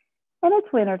 And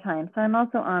it's winter time, so I'm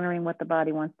also honoring what the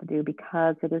body wants to do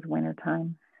because it is winter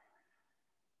time.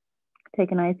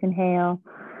 Take a nice inhale.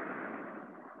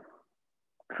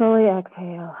 Fully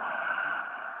exhale.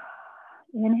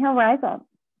 Inhale, rise up.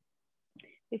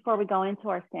 Before we go into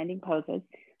our standing poses,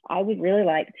 I would really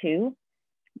like to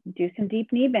do some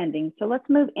deep knee bending. So let's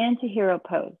move into hero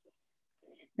pose.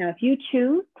 Now, if you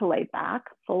choose to lay back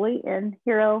fully in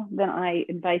hero, then I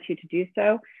invite you to do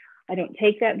so. I don't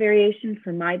take that variation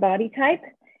for my body type.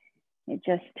 It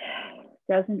just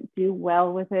doesn't do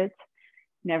well with it.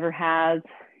 Never has.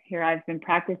 Here I've been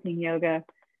practicing yoga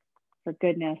for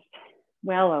goodness,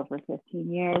 well over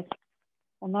 15 years.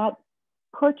 And that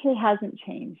portrait hasn't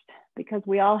changed because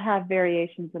we all have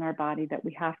variations in our body that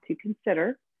we have to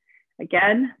consider.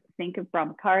 Again, think of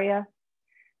Brahmacharya.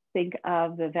 Think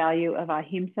of the value of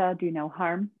ahimsa, do no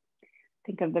harm.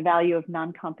 Think of the value of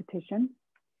non-competition.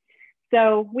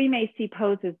 So we may see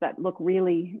poses that look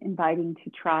really inviting to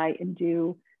try and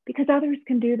do because others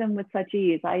can do them with such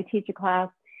ease. I teach a class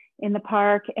in the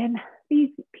park and these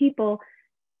people,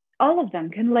 all of them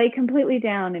can lay completely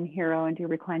down in hero and do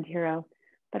reclined hero.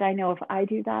 But I know if I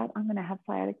do that, I'm gonna have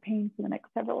sciatic pain for the next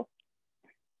several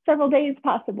days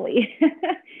possibly.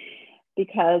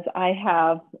 Because I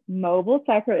have mobile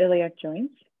sacroiliac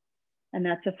joints, and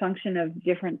that's a function of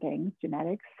different things,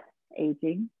 genetics,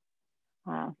 aging,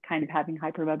 kind of having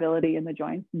hypermobility in the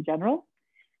joints in general.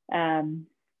 So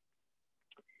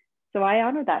I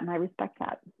honor that and I respect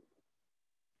that.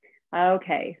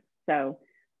 Okay, so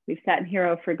we've sat in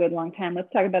hero for a good long time.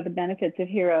 Let's talk about the benefits of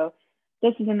hero.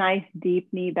 This is a nice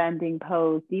deep knee bending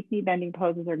pose. Deep knee bending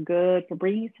poses are good for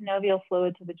bringing synovial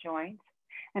fluid to the joints,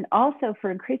 and also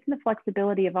for increasing the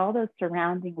flexibility of all those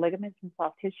surrounding ligaments and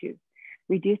soft tissues,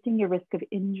 reducing your risk of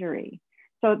injury.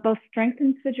 So it both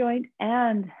strengthens the joint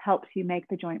and helps you make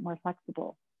the joint more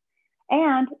flexible.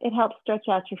 And it helps stretch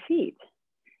out your feet.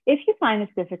 If you find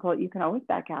this difficult, you can always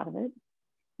back out of it.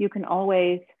 You can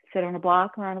always sit on a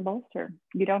block or on a bolster.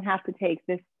 You don't have to take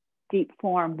this deep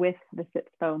form with the sit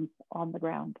bones on the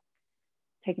ground.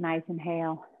 Take a nice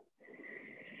inhale.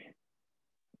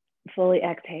 Fully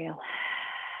exhale.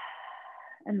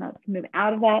 And let's move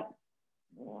out of that.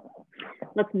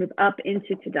 Let's move up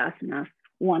into Tadasana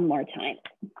one more time.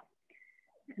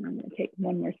 And I'm gonna take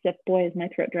one more sip. Boy, is my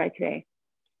throat dry today.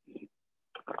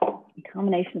 A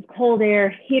combination of cold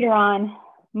air, heater on,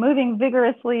 moving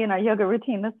vigorously in our yoga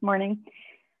routine this morning.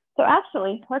 So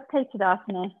actually, let's take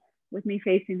Tadasana with me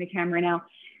facing the camera now.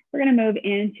 We're gonna move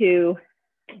into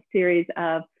a series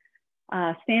of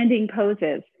standing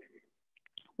poses.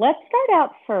 Let's start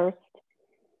out first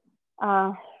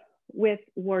with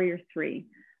Warrior 3.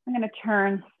 I'm going to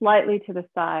turn slightly to the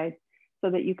side so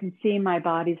that you can see my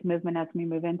body's movement as we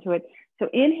move into it. So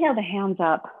inhale the hands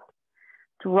up,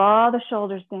 draw the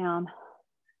shoulders down,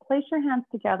 place your hands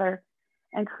together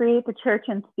and create the church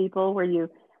and steeple where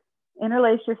you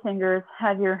interlace your fingers,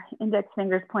 have your index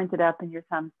fingers pointed up and your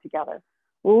thumbs together.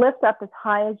 Lift up as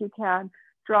high as you can,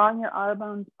 drawing your arm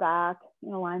bones back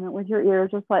in alignment with your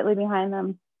ears or slightly behind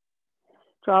them.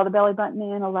 Draw the belly button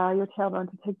in, allow your tailbone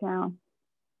to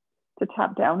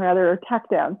tap down rather, or tack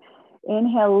down.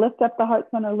 Inhale, lift up the heart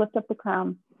center, lift up the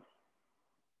crown.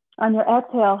 On your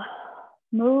exhale,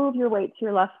 move your weight to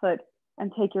your left foot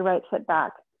and take your right foot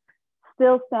back.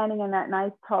 Still standing in that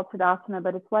nice tall Tadasana,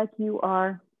 but it's like you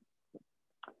are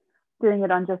doing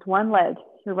it on just one leg.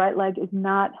 Your right leg is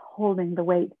not holding the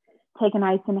weight. Take a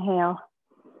nice inhale.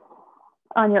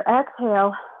 On your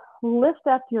exhale, lift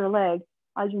up your leg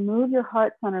as you move your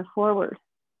heart center forward.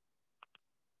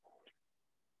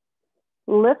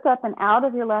 Lift up and out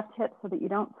of your left hip so that you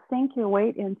don't sink your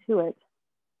weight into it.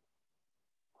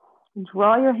 And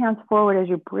draw your hands forward as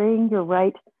you bring your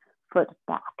right foot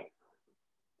back.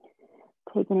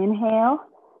 Take an inhale.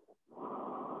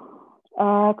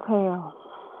 Exhale.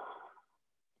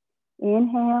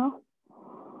 Inhale.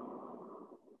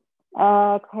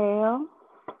 Exhale.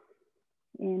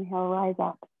 Inhale, rise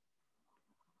up.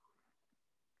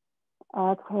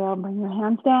 Exhale, bring your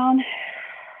hands down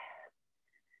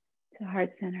to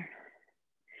heart center.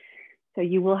 So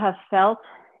you will have felt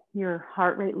your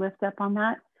heart rate lift up on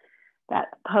that. That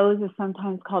pose is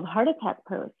sometimes called heart attack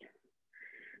pose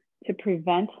to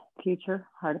prevent future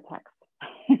heart attacks.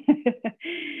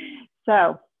 So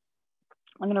I'm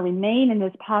going to remain in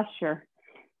this posture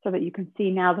so that you can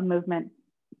see now the movement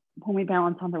when we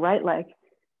balance on the right leg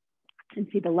and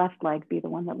see the left leg be the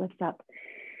one that lifts up.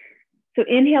 So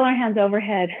inhale our hands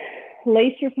overhead,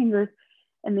 place your fingers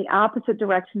in the opposite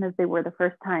direction as they were the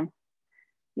first time.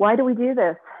 Why do we do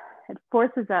this? It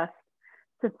forces us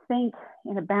to think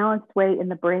in a balanced way in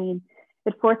the brain.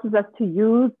 It forces us to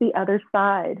use the other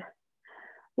side.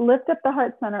 Lift up the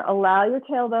heart center, allow your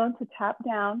tailbone to tap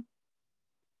down.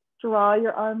 Draw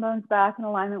your arm bones back in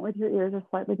alignment with your ears or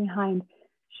slightly behind.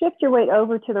 Shift your weight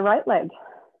over to the right leg.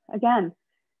 Again,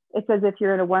 it's as if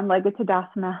you're in a one-legged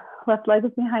Tadasana. Left leg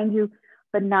is behind you,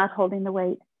 but not holding the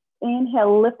weight.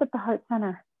 Inhale, lift up the heart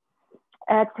center.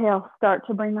 Exhale, start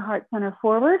to bring the heart center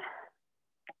forward.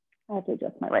 I have to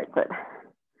adjust my right foot.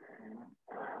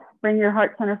 Bring your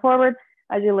heart center forward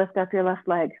as you lift up your left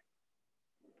leg.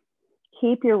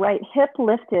 Keep your right hip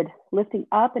lifted, lifting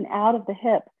up and out of the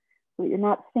hip so that you're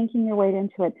not sinking your weight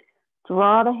into it.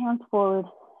 Draw the hands forward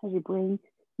as you bring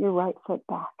your right foot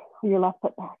back, or your left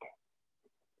foot back.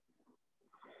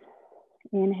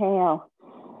 Inhale.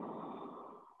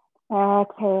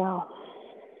 Exhale.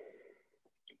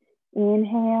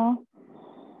 Inhale.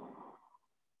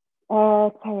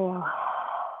 Exhale.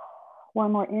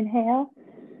 One more inhale.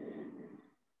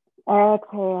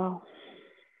 Exhale.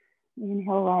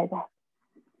 Inhale, rise up.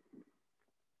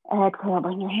 Exhale,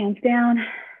 bring your hands down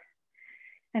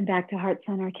and back to heart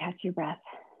center. Catch your breath.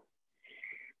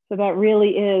 So that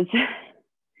really is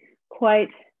quite,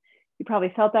 you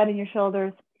probably felt that in your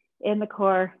shoulders, in the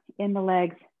core, in the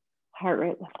legs, heart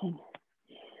rate lifting.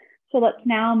 So let's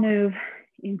now move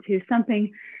into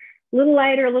something a little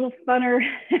lighter, a little funner.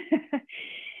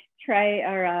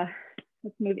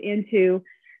 Let's move into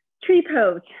tree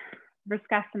pose,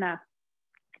 Vrksasana.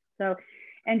 So,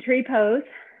 and tree pose,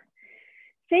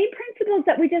 same principles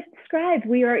that we just described.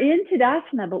 We are in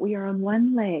Tadasana, but we are on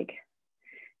one leg.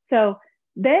 So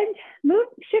then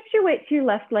shift your weight to your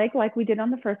left leg like we did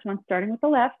on the first one, starting with the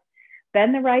left.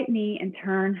 Bend the right knee and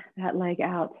turn that leg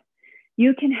out.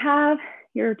 You can have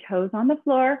your toes on the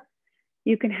floor.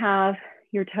 You can have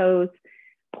your toes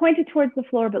pointed towards the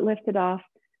floor but lifted off.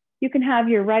 You can have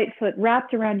your right foot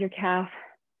wrapped around your calf.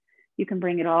 You can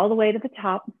bring it all the way to the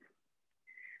top.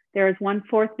 There is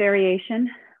 1/4 variation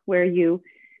where you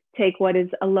take what is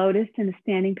a lotus in a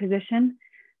standing position,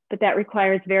 but that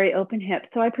requires very open hips.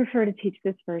 So I prefer to teach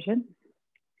this version.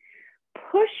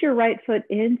 Push your right foot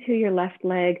into your left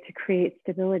leg to create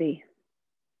stability.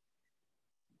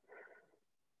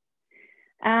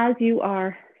 As you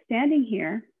are standing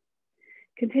here,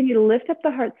 continue to lift up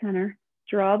the heart center,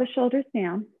 draw the shoulders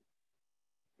down.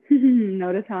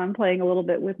 Notice how I'm playing a little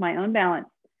bit with my own balance.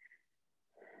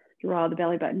 Draw the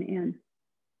belly button in.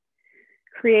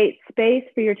 Create space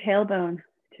for your tailbone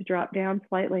to drop down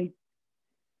slightly.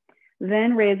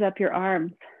 Then raise up your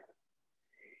arms.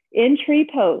 In tree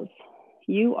pose,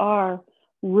 you are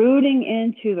rooting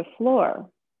into the floor,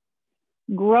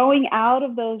 growing out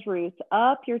of those roots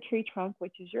up your tree trunk,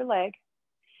 which is your leg,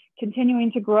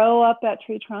 continuing to grow up that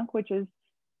tree trunk, which is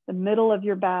the middle of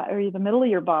your back, or the middle of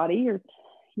your body,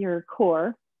 your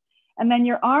core. And then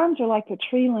your arms are like the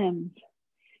tree limbs.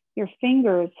 Your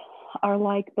fingers are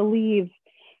like the leaves,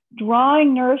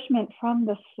 drawing nourishment from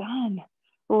the sun,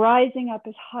 rising up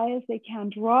as high as they can,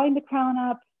 drawing the crown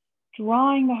up,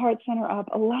 drawing the heart center up,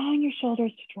 allowing your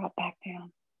shoulders to drop back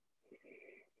down.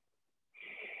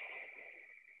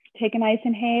 Take a nice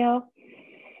inhale.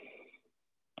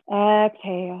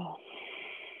 Exhale.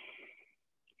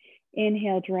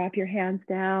 Inhale, drop your hands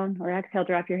down, or exhale,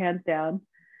 drop your hands down.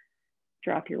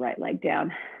 Drop your right leg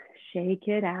down. Shake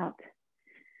it out.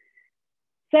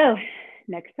 So,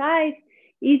 next side,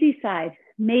 easy side,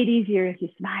 made easier if you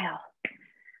smile.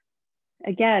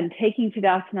 Again, taking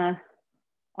Tadasana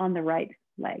on the right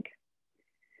leg.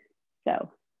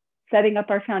 So, setting up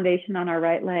our foundation on our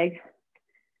right leg,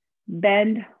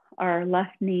 bend our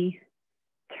left knee,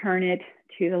 turn it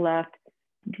to the left,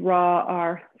 draw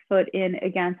our foot in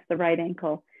against the right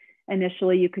ankle.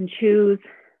 Initially, you can choose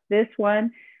this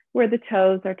one where the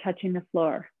toes are touching the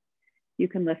floor. You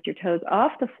can lift your toes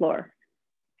off the floor,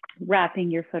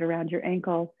 wrapping your foot around your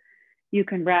ankle. You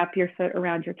can wrap your foot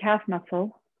around your calf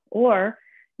muscle, or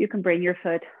you can bring your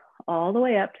foot all the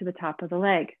way up to the top of the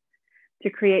leg. To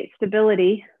create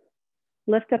stability,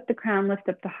 lift up the crown, lift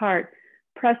up the heart,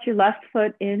 press your left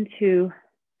foot into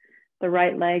the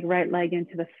right leg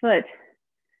into the foot.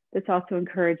 This also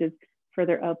encourages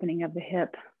further opening of the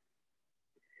hip.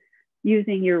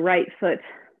 Using your right foot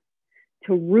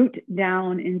to root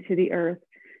down into the earth,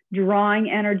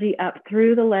 drawing energy up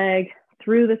through the leg,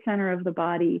 through the center of the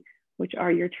body, which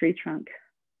are your tree trunk.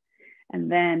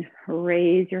 And then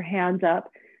raise your hands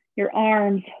up. Your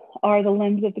arms are the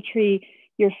limbs of the tree.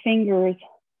 Your fingers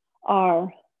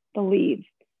are the leaves,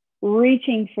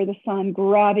 reaching for the sun,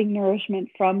 grabbing nourishment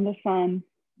from the sun.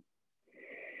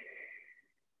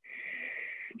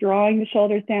 Drawing the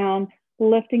shoulders down,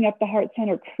 lifting up the heart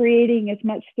center, creating as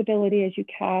much stability as you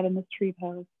can in this tree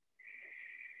pose.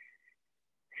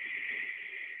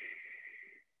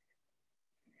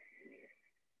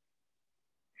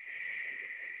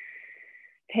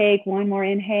 Take one more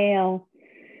inhale.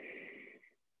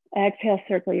 Exhale,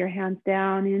 circle your hands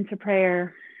down into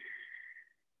prayer.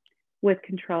 With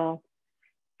control,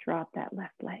 drop that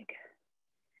left leg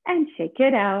and shake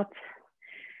it out.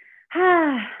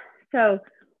 So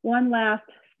one last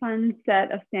fun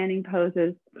set of standing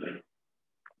poses.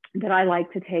 that I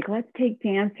like to take. Let's take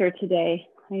Dancer today.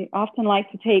 I often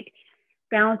like to take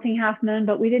Balancing Half Moon,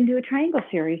 but we didn't do a triangle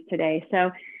series today,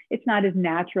 so it's not as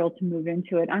natural to move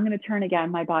into it. I'm going to turn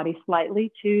again my body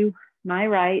slightly to my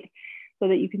right so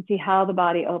that you can see how the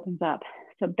body opens up.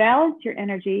 So balance your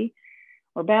energy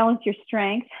or balance your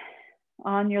strength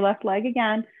on your left leg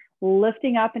again,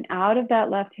 lifting up and out of that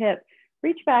left hip.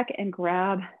 Reach back and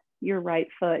grab your right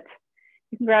foot.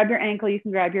 You can grab your ankle, you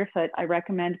can grab your foot. I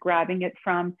recommend grabbing it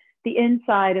from the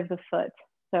inside of the foot.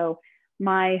 So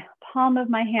my palm of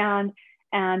my hand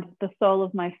and the sole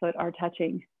of my foot are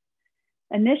touching.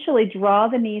 Initially, draw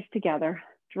the knees together,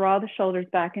 draw the shoulders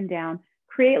back and down,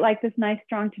 create like this nice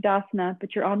strong Tadasana,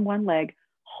 but you're on one leg,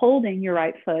 holding your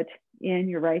right foot in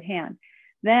your right hand.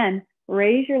 Then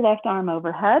raise your left arm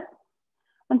overhead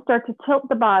and start to tilt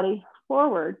the body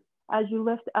forward as you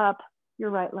lift up your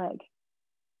right leg.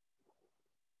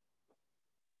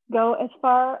 Go as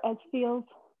far as feels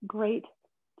great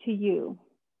to you,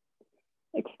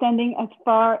 extending as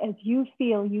far as you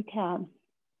feel you can.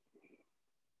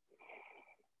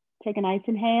 Take a nice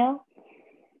inhale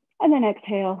and then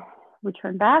exhale.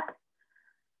 Return back,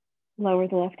 lower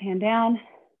the left hand down,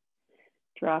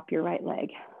 drop your right leg.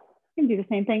 You can do the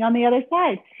same thing on the other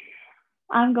side.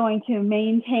 I'm going to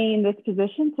maintain this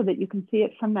position so that you can see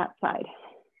it from that side.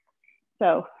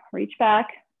 So reach back,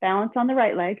 balance on the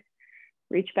right leg,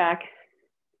 reach back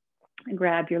and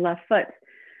grab your left foot.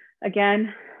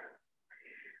 Again,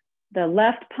 the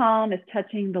left palm is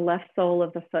touching the left sole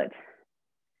of the foot.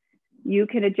 You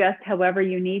can adjust however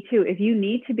you need to. If you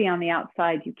need to be on the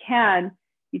outside, you can.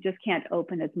 You just can't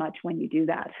open as much when you do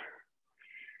that.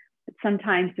 But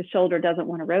sometimes the shoulder doesn't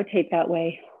want to rotate that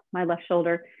way. My left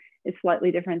shoulder is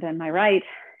slightly different than my right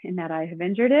in that I have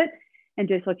injured it and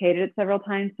dislocated it several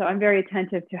times. So I'm very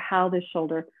attentive to how this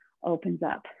shoulder opens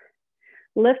up.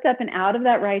 Lift up and out of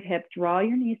that right hip, draw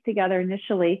your knees together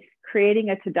initially, creating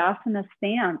a Tadasana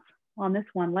stance on this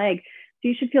one leg. So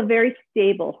you should feel very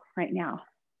stable right now.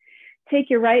 Take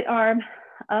your right arm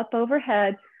up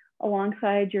overhead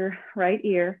alongside your right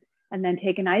ear, and then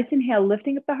take a nice inhale,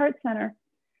 lifting up the heart center.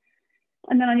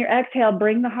 And then on your exhale,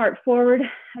 bring the heart forward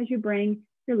as you bring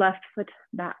your left foot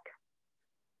back.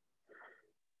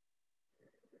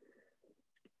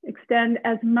 Extend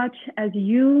as much as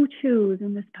you choose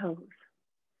in this pose.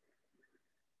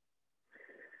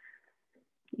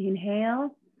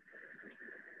 Inhale,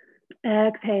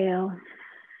 exhale.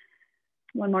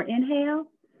 One more inhale,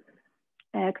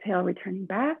 exhale, returning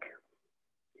back.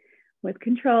 With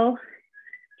control,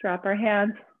 drop our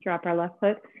hands, drop our left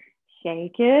foot,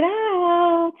 shake it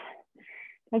out.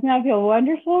 Doesn't that feel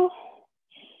wonderful?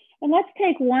 And let's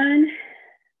take one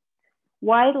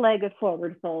wide-legged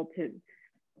forward fold to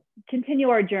continue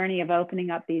our journey of opening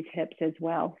up these hips as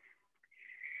well.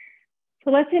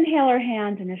 So let's inhale our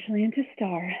hands initially into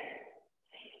star.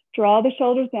 Draw the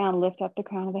shoulders down, lift up the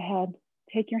crown of the head.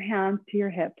 Take your hands to your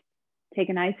hips. Take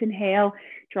a nice inhale,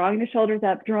 drawing the shoulders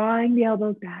up, drawing the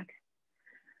elbows back.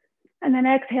 And then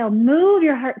exhale, move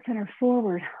your heart center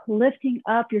forward, lifting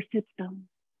up your sits bones.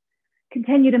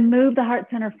 Continue to move the heart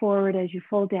center forward as you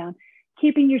fold down,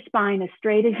 keeping your spine as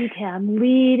straight as you can,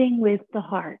 leading with the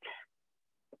heart.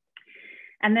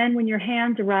 And then when your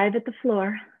hands arrive at the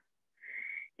floor,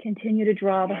 continue to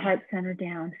draw the heart center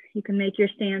down. You can make your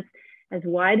stance as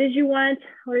wide as you want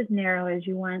or as narrow as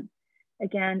you want.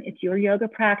 Again, it's your yoga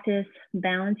practice.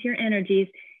 Balance your energies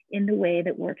in the way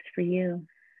that works for you.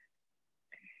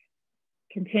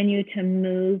 Continue to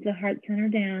move the heart center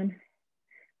down,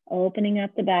 opening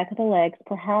up the back of the legs,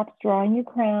 perhaps drawing your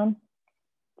crown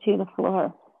to the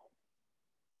floor.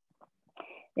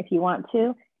 If you want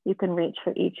to, you can reach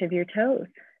for each of your toes.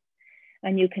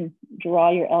 And you can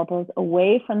draw your elbows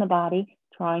away from the body,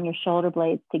 drawing your shoulder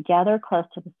blades together close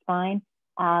to the spine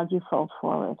as you fold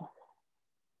forward.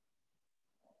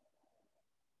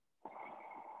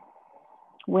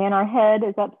 When our head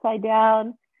is upside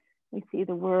down, we see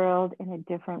the world in a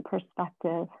different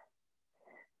perspective.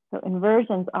 So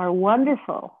inversions are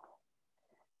wonderful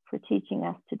for teaching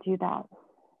us to do that.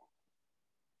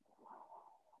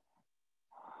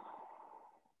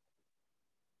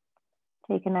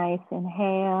 Take a nice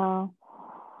inhale.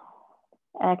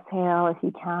 Exhale if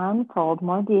you can, fold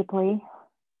more deeply.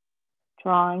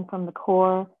 Drawing from the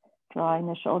core, drawing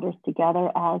the shoulders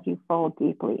together as you fold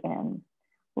deeply in.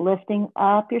 Lifting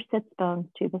up your sits bones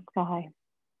to the sky.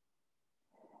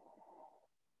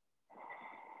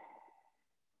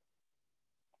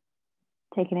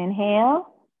 Take an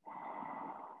inhale.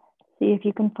 See if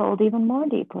you can fold even more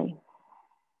deeply.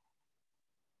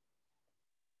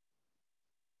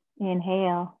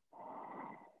 Inhale.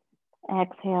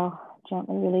 Exhale.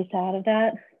 Gently release out of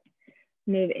that.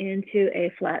 move into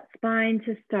a flat spine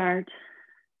to start.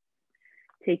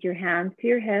 Take your hands to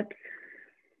your hips,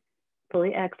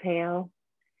 fully exhale,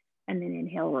 and then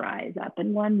inhale, rise up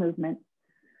in one movement.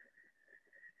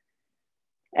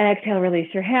 Exhale,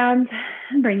 release your hands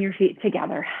and bring your feet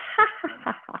together.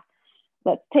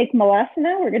 Let's take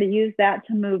Malasana. We're going to use that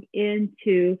to move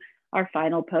into our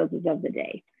final poses of the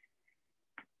day.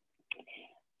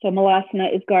 So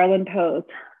Malasana is garland pose.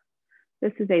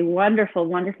 This is a wonderful,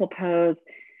 wonderful pose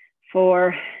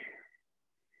for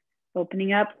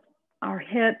opening up our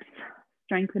hips,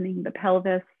 strengthening the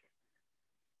pelvis,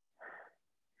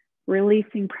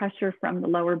 releasing pressure from the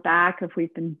lower back if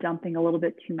we've been dumping a little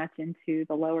bit too much into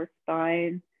the lower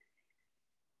spine,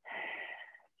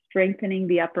 strengthening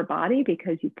the upper body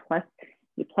because you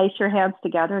place your hands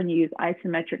together and you use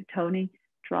isometric toning,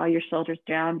 draw your shoulders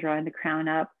down, drawing the crown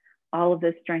up. All of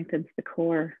this strengthens the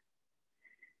core.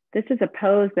 This is a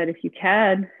pose that if you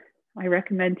can, I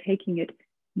recommend taking it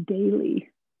daily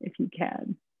if you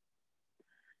can.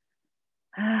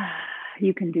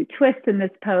 You can do twists in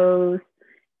this pose.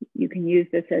 You can use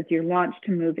this as your launch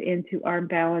to move into arm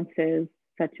balances,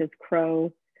 such as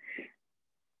crow.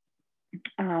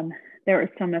 There is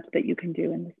so much that you can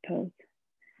do in this pose.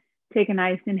 Take a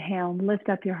nice inhale and lift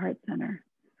up your heart center.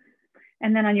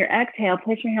 And then on your exhale,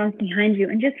 place your hands behind you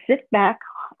and just sit back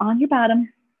on your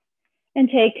bottom and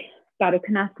take Baddha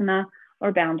Konasana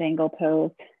or bound angle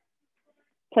pose.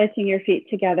 Placing your feet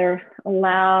together,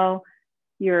 allow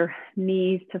your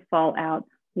knees to fall out,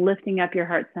 lifting up your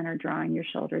heart center, drawing your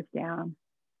shoulders down.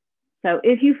 So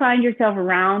if you find yourself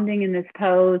rounding in this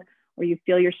pose or you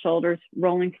feel your shoulders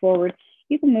rolling forward,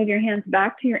 you can move your hands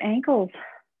back to your ankles,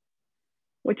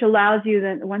 which allows you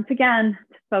then once again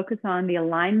to focus on the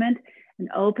alignment and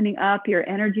opening up your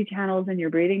energy channels and your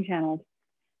breathing channels.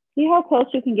 See how close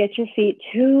you can get your feet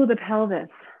to the pelvis.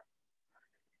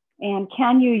 And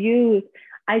can you use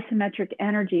isometric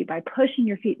energy by pushing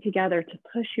your feet together to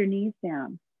push your knees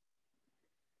down?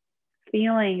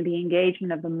 Feeling the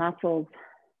engagement of the muscles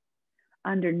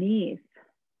underneath,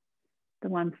 the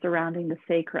ones surrounding the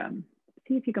sacrum.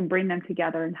 See if you can bring them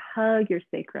together and hug your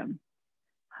sacrum.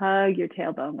 Hug your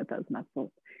tailbone with those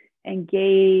muscles.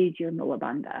 Engage your Mula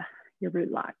Bandha, your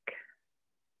root lock.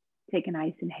 Take a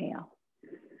nice inhale.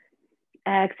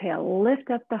 Exhale,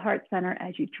 lift up the heart center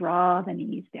as you draw the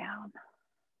knees down.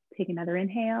 Take another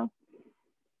inhale.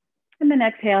 And then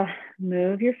exhale,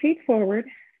 move your feet forward.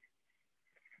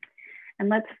 And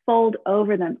let's fold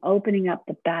over them, opening up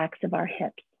the backs of our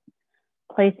hips.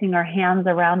 Placing our hands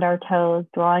around our toes,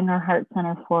 drawing our heart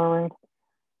center forward.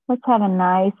 Let's have a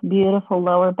nice, beautiful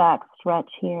lower back stretch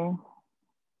here.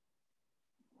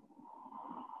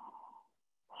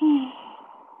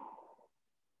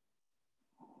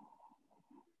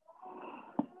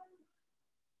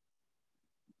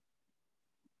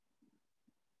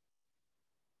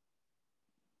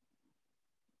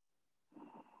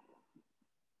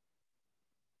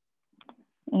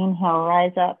 Inhale,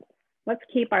 rise up. Let's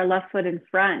keep our left foot in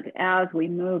front as we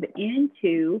move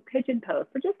into pigeon pose.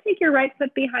 So just take your right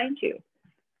foot behind you.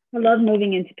 I love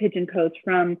moving into pigeon pose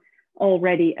from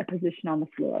already a position on the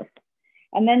floor.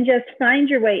 And then just find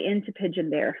your way into pigeon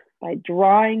there by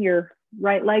drawing your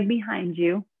right leg behind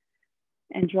you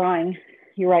and drawing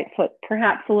your right foot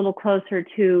perhaps a little closer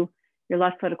to your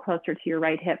left foot, closer to your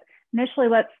right hip. Initially,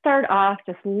 let's start off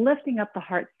just lifting up the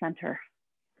heart center.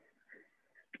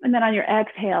 And then on your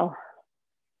exhale,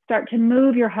 start to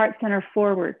move your heart center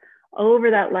forward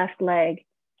over that left leg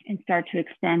and start to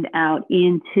extend out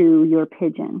into your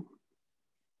pigeon.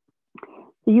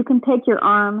 So you can pick your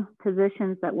arm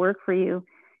positions that work for you.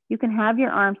 You can have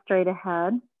your arms straight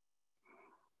ahead.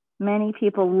 Many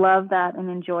people love that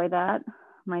and enjoy that.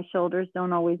 My shoulders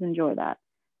don't always enjoy that.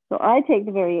 So I take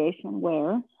the variation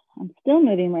where I'm still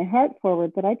moving my heart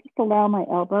forward, but I just allow my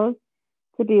elbows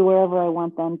to be wherever I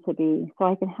want them to be. So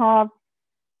I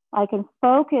can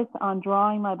focus on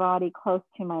drawing my body close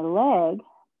to my leg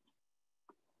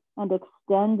and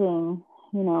extending,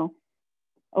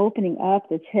 opening up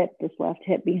this hip, this left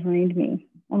hip behind me.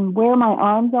 And where my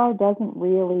arms are doesn't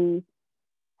really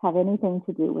have anything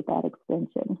to do with that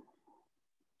extension.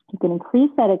 You can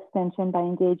increase that extension by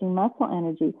engaging muscle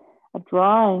energy of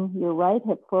drawing your right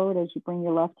hip forward as you bring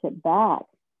your left hip back.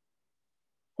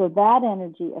 So that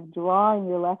energy of drawing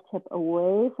your left hip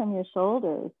away from your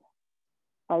shoulders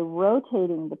by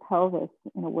rotating the pelvis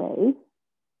in a way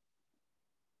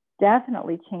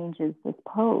definitely changes this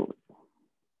pose.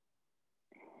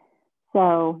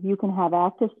 So you can have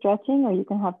active stretching or you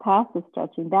can have passive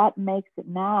stretching. That makes it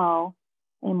now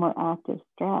a more active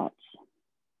stretch.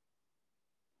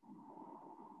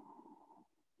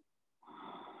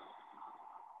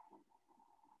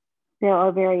 There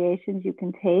are variations you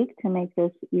can take to make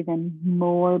this even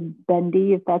more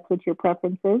bendy if that's what your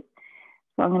preference is.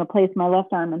 So I'm going to place my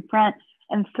left arm in front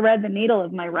and thread the needle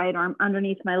of my right arm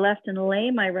underneath my left and lay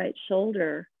my right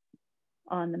shoulder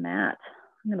on the mat.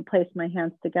 I'm going to place my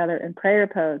hands together in prayer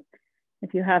pose.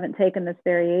 If you haven't taken this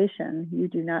variation, you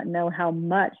do not know how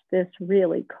much this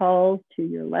really calls to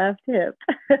your left hip.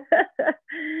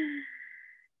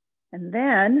 And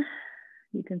then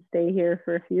you can stay here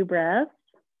for a few breaths,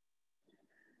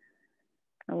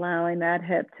 allowing that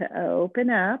hip to open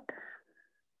up.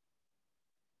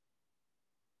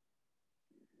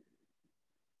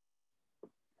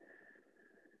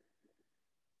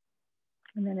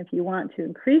 And then if you want to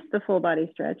increase the full body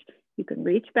stretch, you can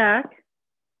reach back,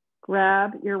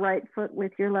 grab your right foot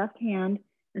with your left hand,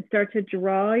 and start to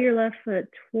draw your left foot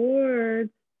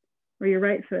towards, or your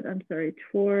right foot, I'm sorry,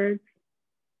 towards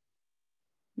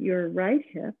your right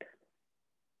hip.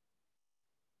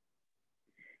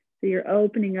 So you're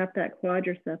opening up that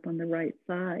quadricep on the right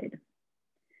side.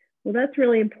 Well, that's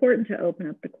really important to open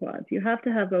up the quads. You have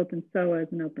to have open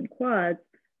psoas and open quads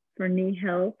for knee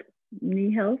health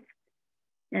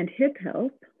and hip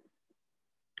health.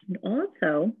 And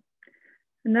also,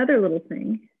 another little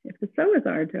thing, if the psoas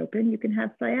aren't open, you can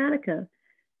have sciatica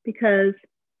because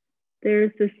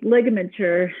there's this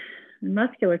ligamenture and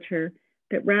musculature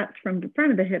that wraps from the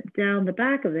front of the hip down the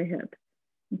back of the hip.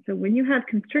 And so when you have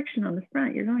constriction on the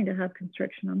front, you're going to have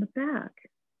constriction on the back.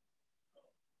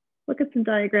 Look at some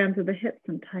diagrams of the hip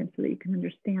sometimes so that you can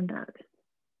understand that.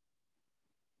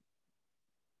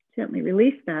 Gently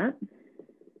release that.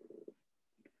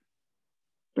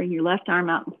 Bring your left arm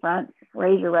out in front,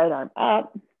 raise your right arm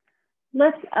up,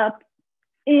 lift up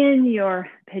in your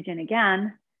pigeon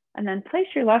again, and then place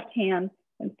your left hand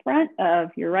in front of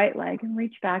your right leg and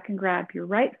reach back and grab your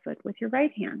right foot with your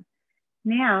right hand.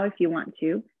 Now, if you want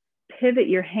to, pivot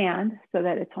your hand so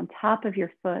that it's on top of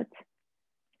your foot.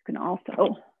 You can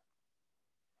also,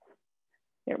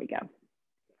 there we go.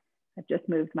 I've just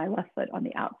moved my left foot on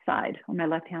the outside, or my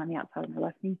left hand on the outside of my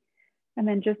left knee. And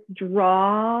then just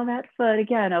draw that foot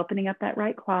again, opening up that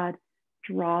right quad.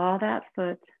 Draw that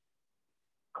foot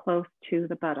close to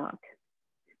the buttock.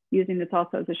 Using this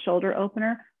also as a shoulder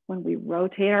opener when we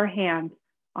rotate our hands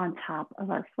on top of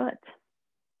our foot.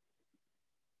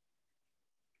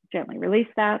 Gently release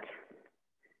that.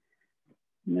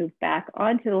 Move back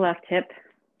onto the left hip.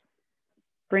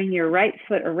 Bring your right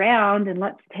foot around and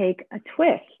let's take a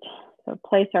twist. So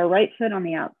place our right foot on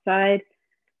the outside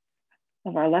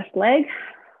of our left leg.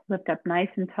 Lift up nice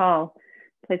and tall.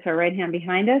 Place our right hand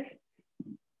behind us.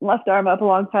 Left arm up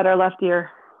alongside our left ear.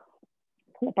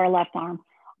 Flip our left arm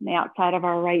on the outside of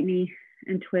our right knee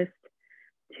and twist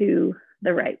to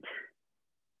the right.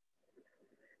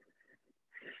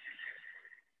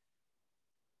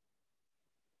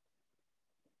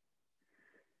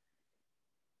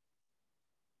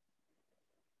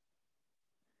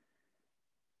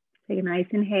 Take a nice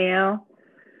inhale.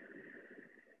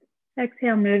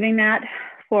 Exhale, moving that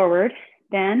forward.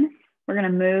 Then we're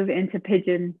going to move into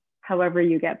pigeon however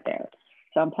you get there.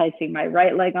 So I'm placing my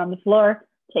right leg on the floor,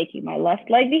 taking my left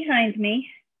leg behind me.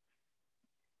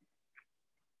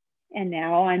 And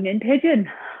now I'm in pigeon.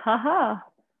 Ha-ha.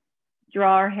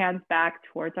 Draw our hands back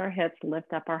towards our hips,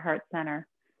 lift up our heart center.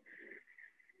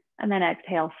 And then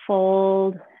exhale,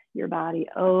 fold your body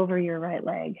over your right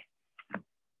leg.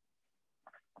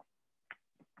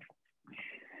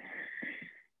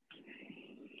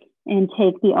 And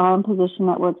take the arm position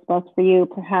that works best for you.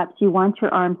 Perhaps you want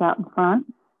your arms out in front.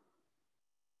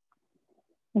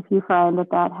 If you find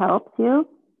that that helps you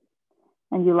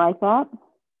and you like that,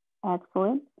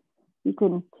 excellent. You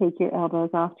can take your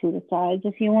elbows off to the sides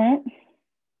if you want.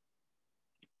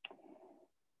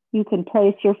 You can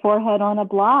place your forehead on a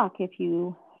block if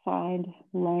you find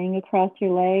laying across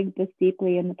your leg this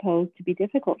deeply in the pose to be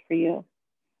difficult for you.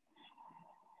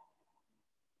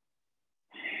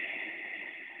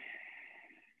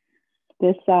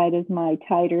 This side is my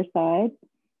tighter side.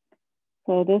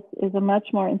 So this is a much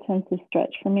more intensive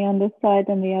stretch for me on this side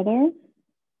than the other.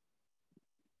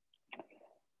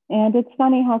 And it's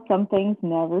funny how some things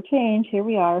never change. Here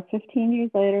we are 15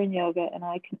 years later in yoga, and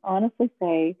I can honestly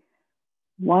say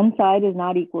one side is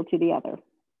not equal to the other.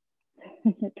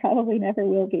 It probably never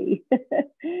will be.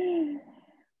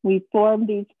 We form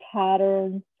these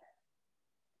patterns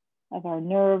of our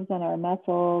nerves and our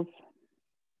muscles,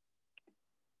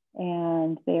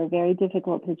 and they are very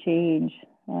difficult to change,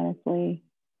 honestly.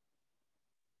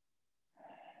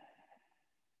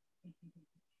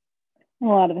 A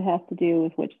lot of it has to do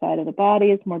with which side of the body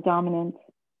is more dominant.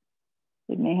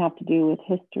 It may have to do with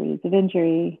histories of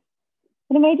injury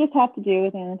And it may just have to do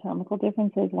with anatomical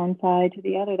differences, one side to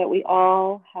the other, that we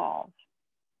all have.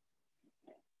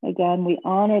 Again, we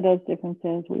honor those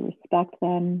differences, we respect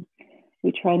them.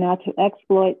 We try not to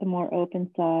exploit the more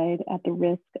open side at the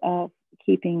risk of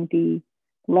keeping the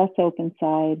less open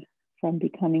side from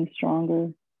becoming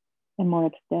stronger and more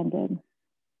extended.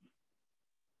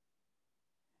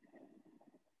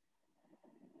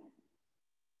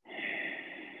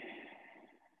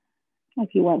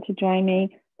 If you want to join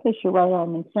me, push your right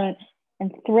arm in front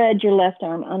and thread your left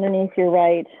arm underneath your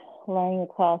right, laying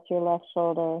across your left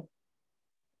shoulder.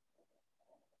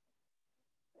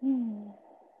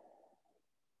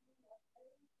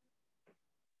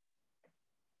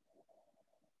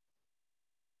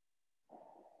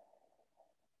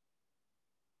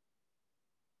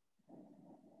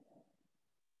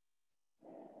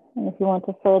 And if you want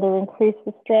to further increase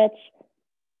the stretch,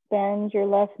 bend your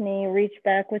left knee, reach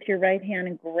back with your right hand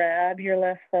and grab your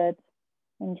left foot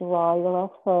and draw your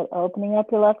left foot, opening up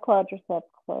your left quadricep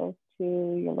close to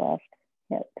your left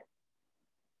hip.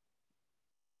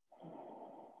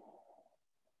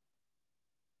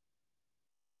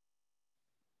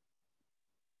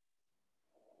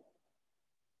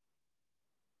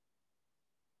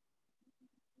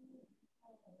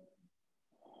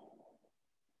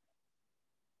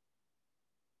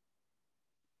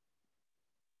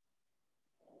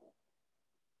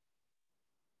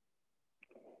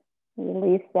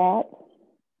 Release that.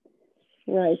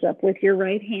 Rise up with your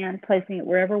right hand, placing it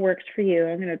wherever works for you.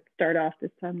 I'm going to start off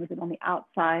this time with it on the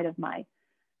outside of my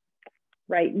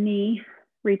right knee.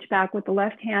 Reach back with the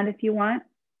left hand if you want,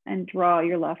 and draw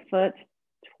your left foot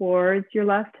towards your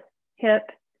left hip.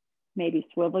 Maybe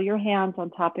swivel your hands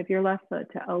on top of your left foot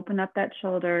to open up that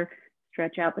shoulder,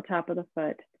 stretch out the top of the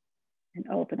foot, and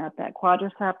open up that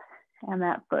quadricep and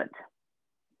that foot.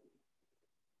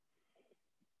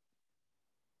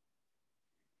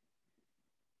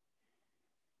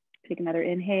 Take another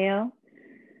inhale,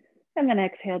 and then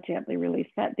exhale, gently release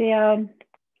that down.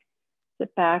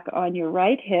 Sit back on your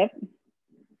right hip,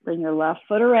 bring your left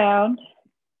foot around.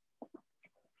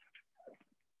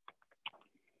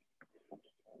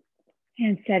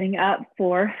 And setting up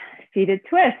for seated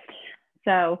twist.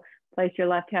 So place your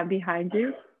left hand behind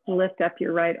you, lift up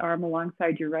your right arm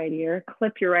alongside your right ear,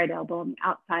 clip your right elbow on the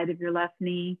outside of your left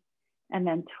knee, and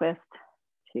then twist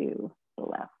to the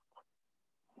left.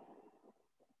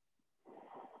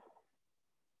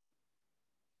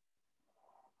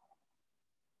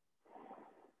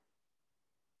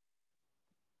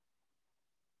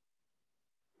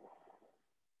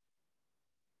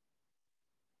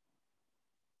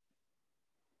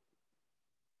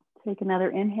 Take another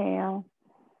inhale,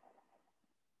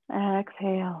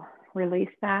 exhale, release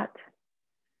that.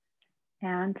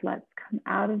 And let's come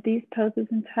out of these poses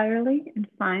entirely and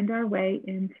find our way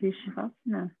into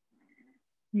Shavasana.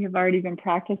 We have already been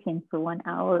practicing for 1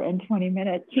 hour and 20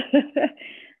 minutes.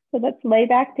 So let's lay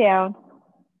back down.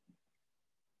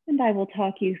 And I will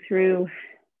talk you through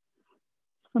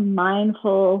some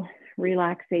mindful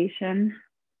relaxation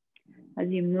as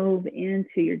you move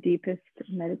into your deepest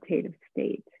meditative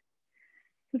state.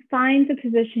 So find the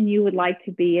position you would like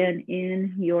to be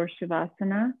in your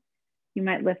Shavasana. You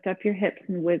might lift up your hips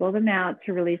and wiggle them out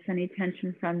to release any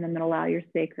tension from them and allow your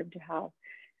sacrum to have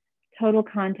total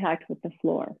contact with the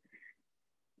floor.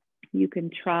 You can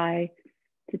try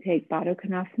to take Baddha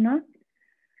Konasana.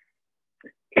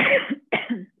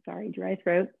 Sorry, dry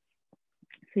throat.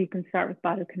 So you can start with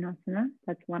Baddha Konasana.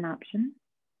 That's one option.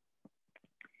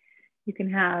 You can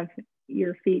have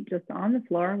your feet just on the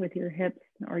floor with your hips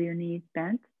or your knees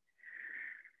bent.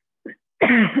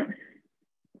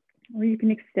 Or you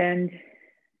can extend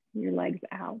your legs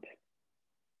out.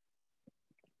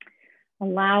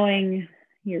 Allowing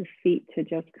your feet to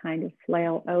just kind of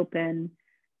flail open,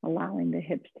 allowing the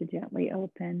hips to gently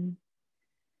open.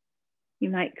 You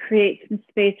might create some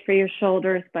space for your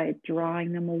shoulders by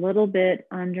drawing them a little bit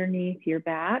underneath your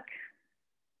back.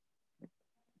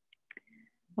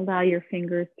 Allow your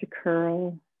fingers to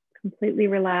curl, completely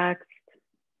relaxed.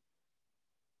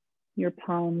 Your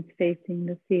palms facing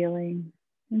the ceiling,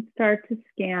 and start to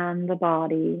scan the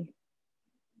body.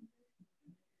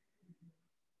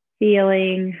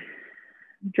 Feeling,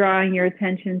 drawing your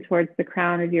attention towards the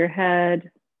crown of your head,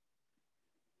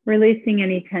 releasing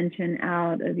any tension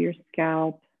out of your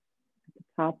scalp at the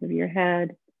top of your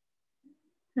head,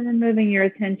 and then moving your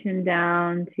attention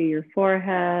down to your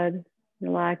forehead,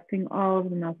 relaxing all of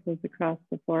the muscles across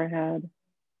the forehead,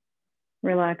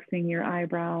 relaxing your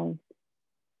eyebrows,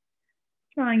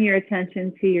 drawing your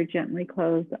attention to your gently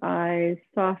closed eyes,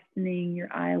 softening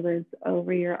your eyelids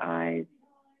over your eyes,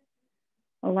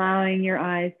 allowing your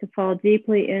eyes to fall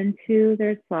deeply into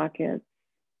their sockets,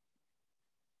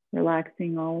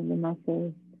 relaxing all of the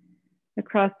muscles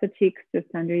across the cheeks just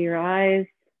under your eyes,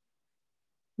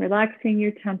 relaxing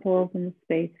your temples and the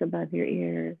space above your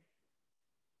ears.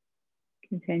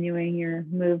 Continuing your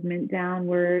movement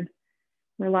downward,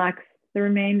 relax the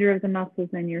remainder of the muscles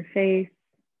in your face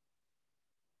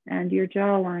and your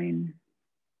jawline.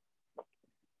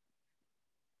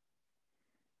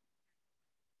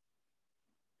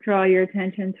 Draw your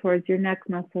attention towards your neck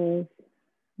muscles.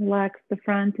 Relax the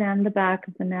front and the back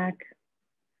of the neck,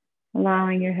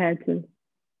 allowing your head to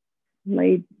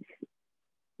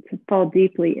fall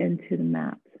deeply into the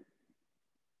mat.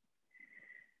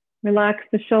 Relax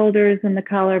the shoulders and the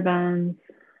collarbones.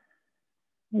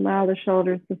 Allow the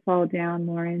shoulders to fall down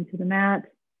more into the mat.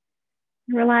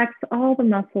 Relax all the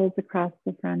muscles across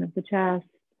the front of the chest.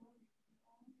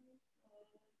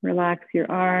 Relax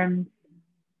your arms.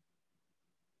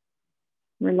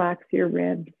 Relax your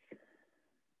ribs.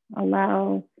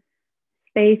 Allow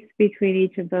space between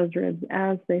each of those ribs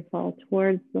as they fall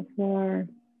towards the floor.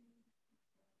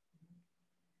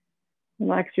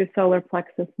 Relax your solar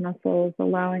plexus muscles,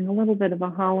 allowing a little bit of a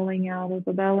hollowing out of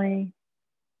the belly.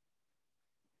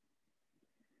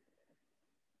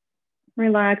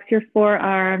 Relax your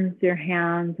forearms, your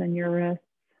hands, and your wrists.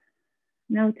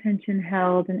 No tension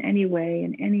held in any way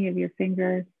in any of your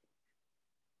fingers.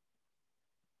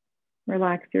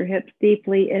 Relax your hips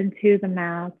deeply into the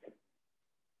mat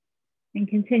and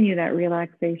continue that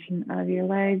relaxation of your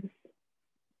legs,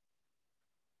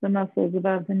 the muscles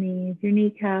above the knees, your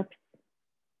kneecaps,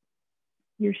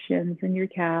 your shins and your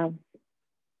calves.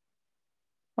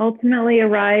 Ultimately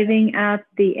arriving at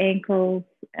the ankles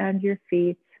and your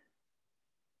feet,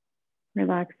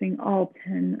 relaxing all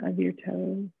 10 of your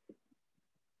toes.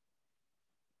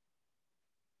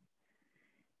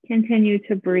 Continue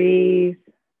to breathe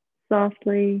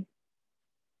softly,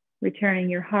 returning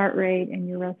your heart rate and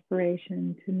your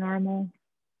respiration to normal.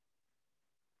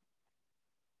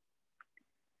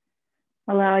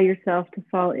 Allow yourself to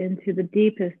fall into the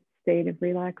deepest state of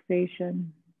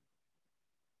relaxation.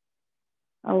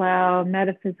 Allow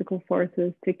metaphysical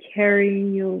forces to carry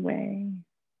you away,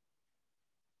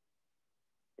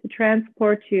 to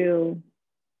transport you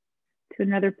to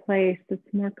another place that's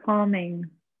more calming,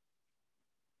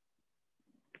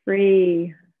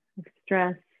 free of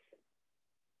stress.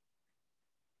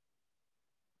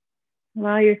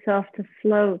 Allow yourself to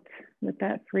float with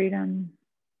that freedom.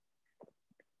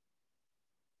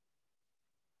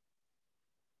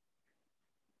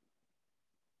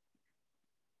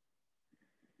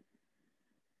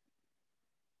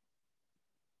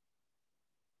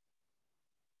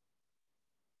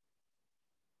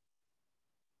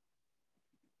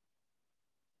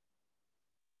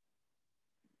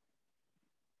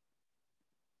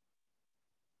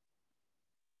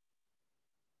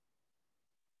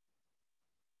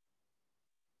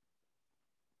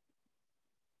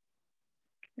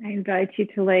 I invite you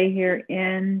to lay here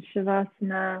in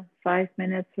Shavasana 5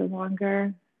 minutes or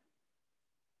longer.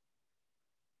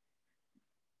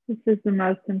 This is the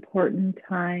most important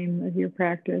time of your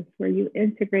practice where you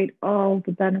integrate all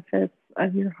the benefits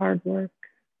of your hard work.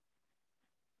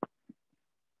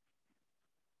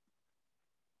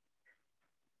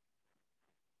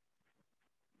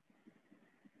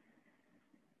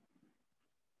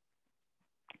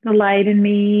 The light in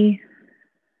me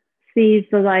sees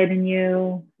the light in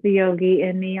you. The yogi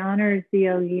in me honors the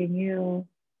yogi in you.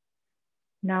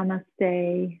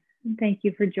 Namaste. And thank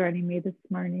you for joining me this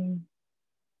morning.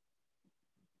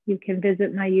 You can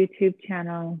visit my YouTube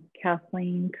channel,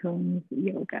 Kathleen Coombs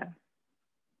Yoga.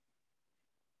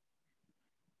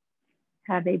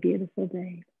 Have a beautiful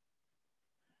day.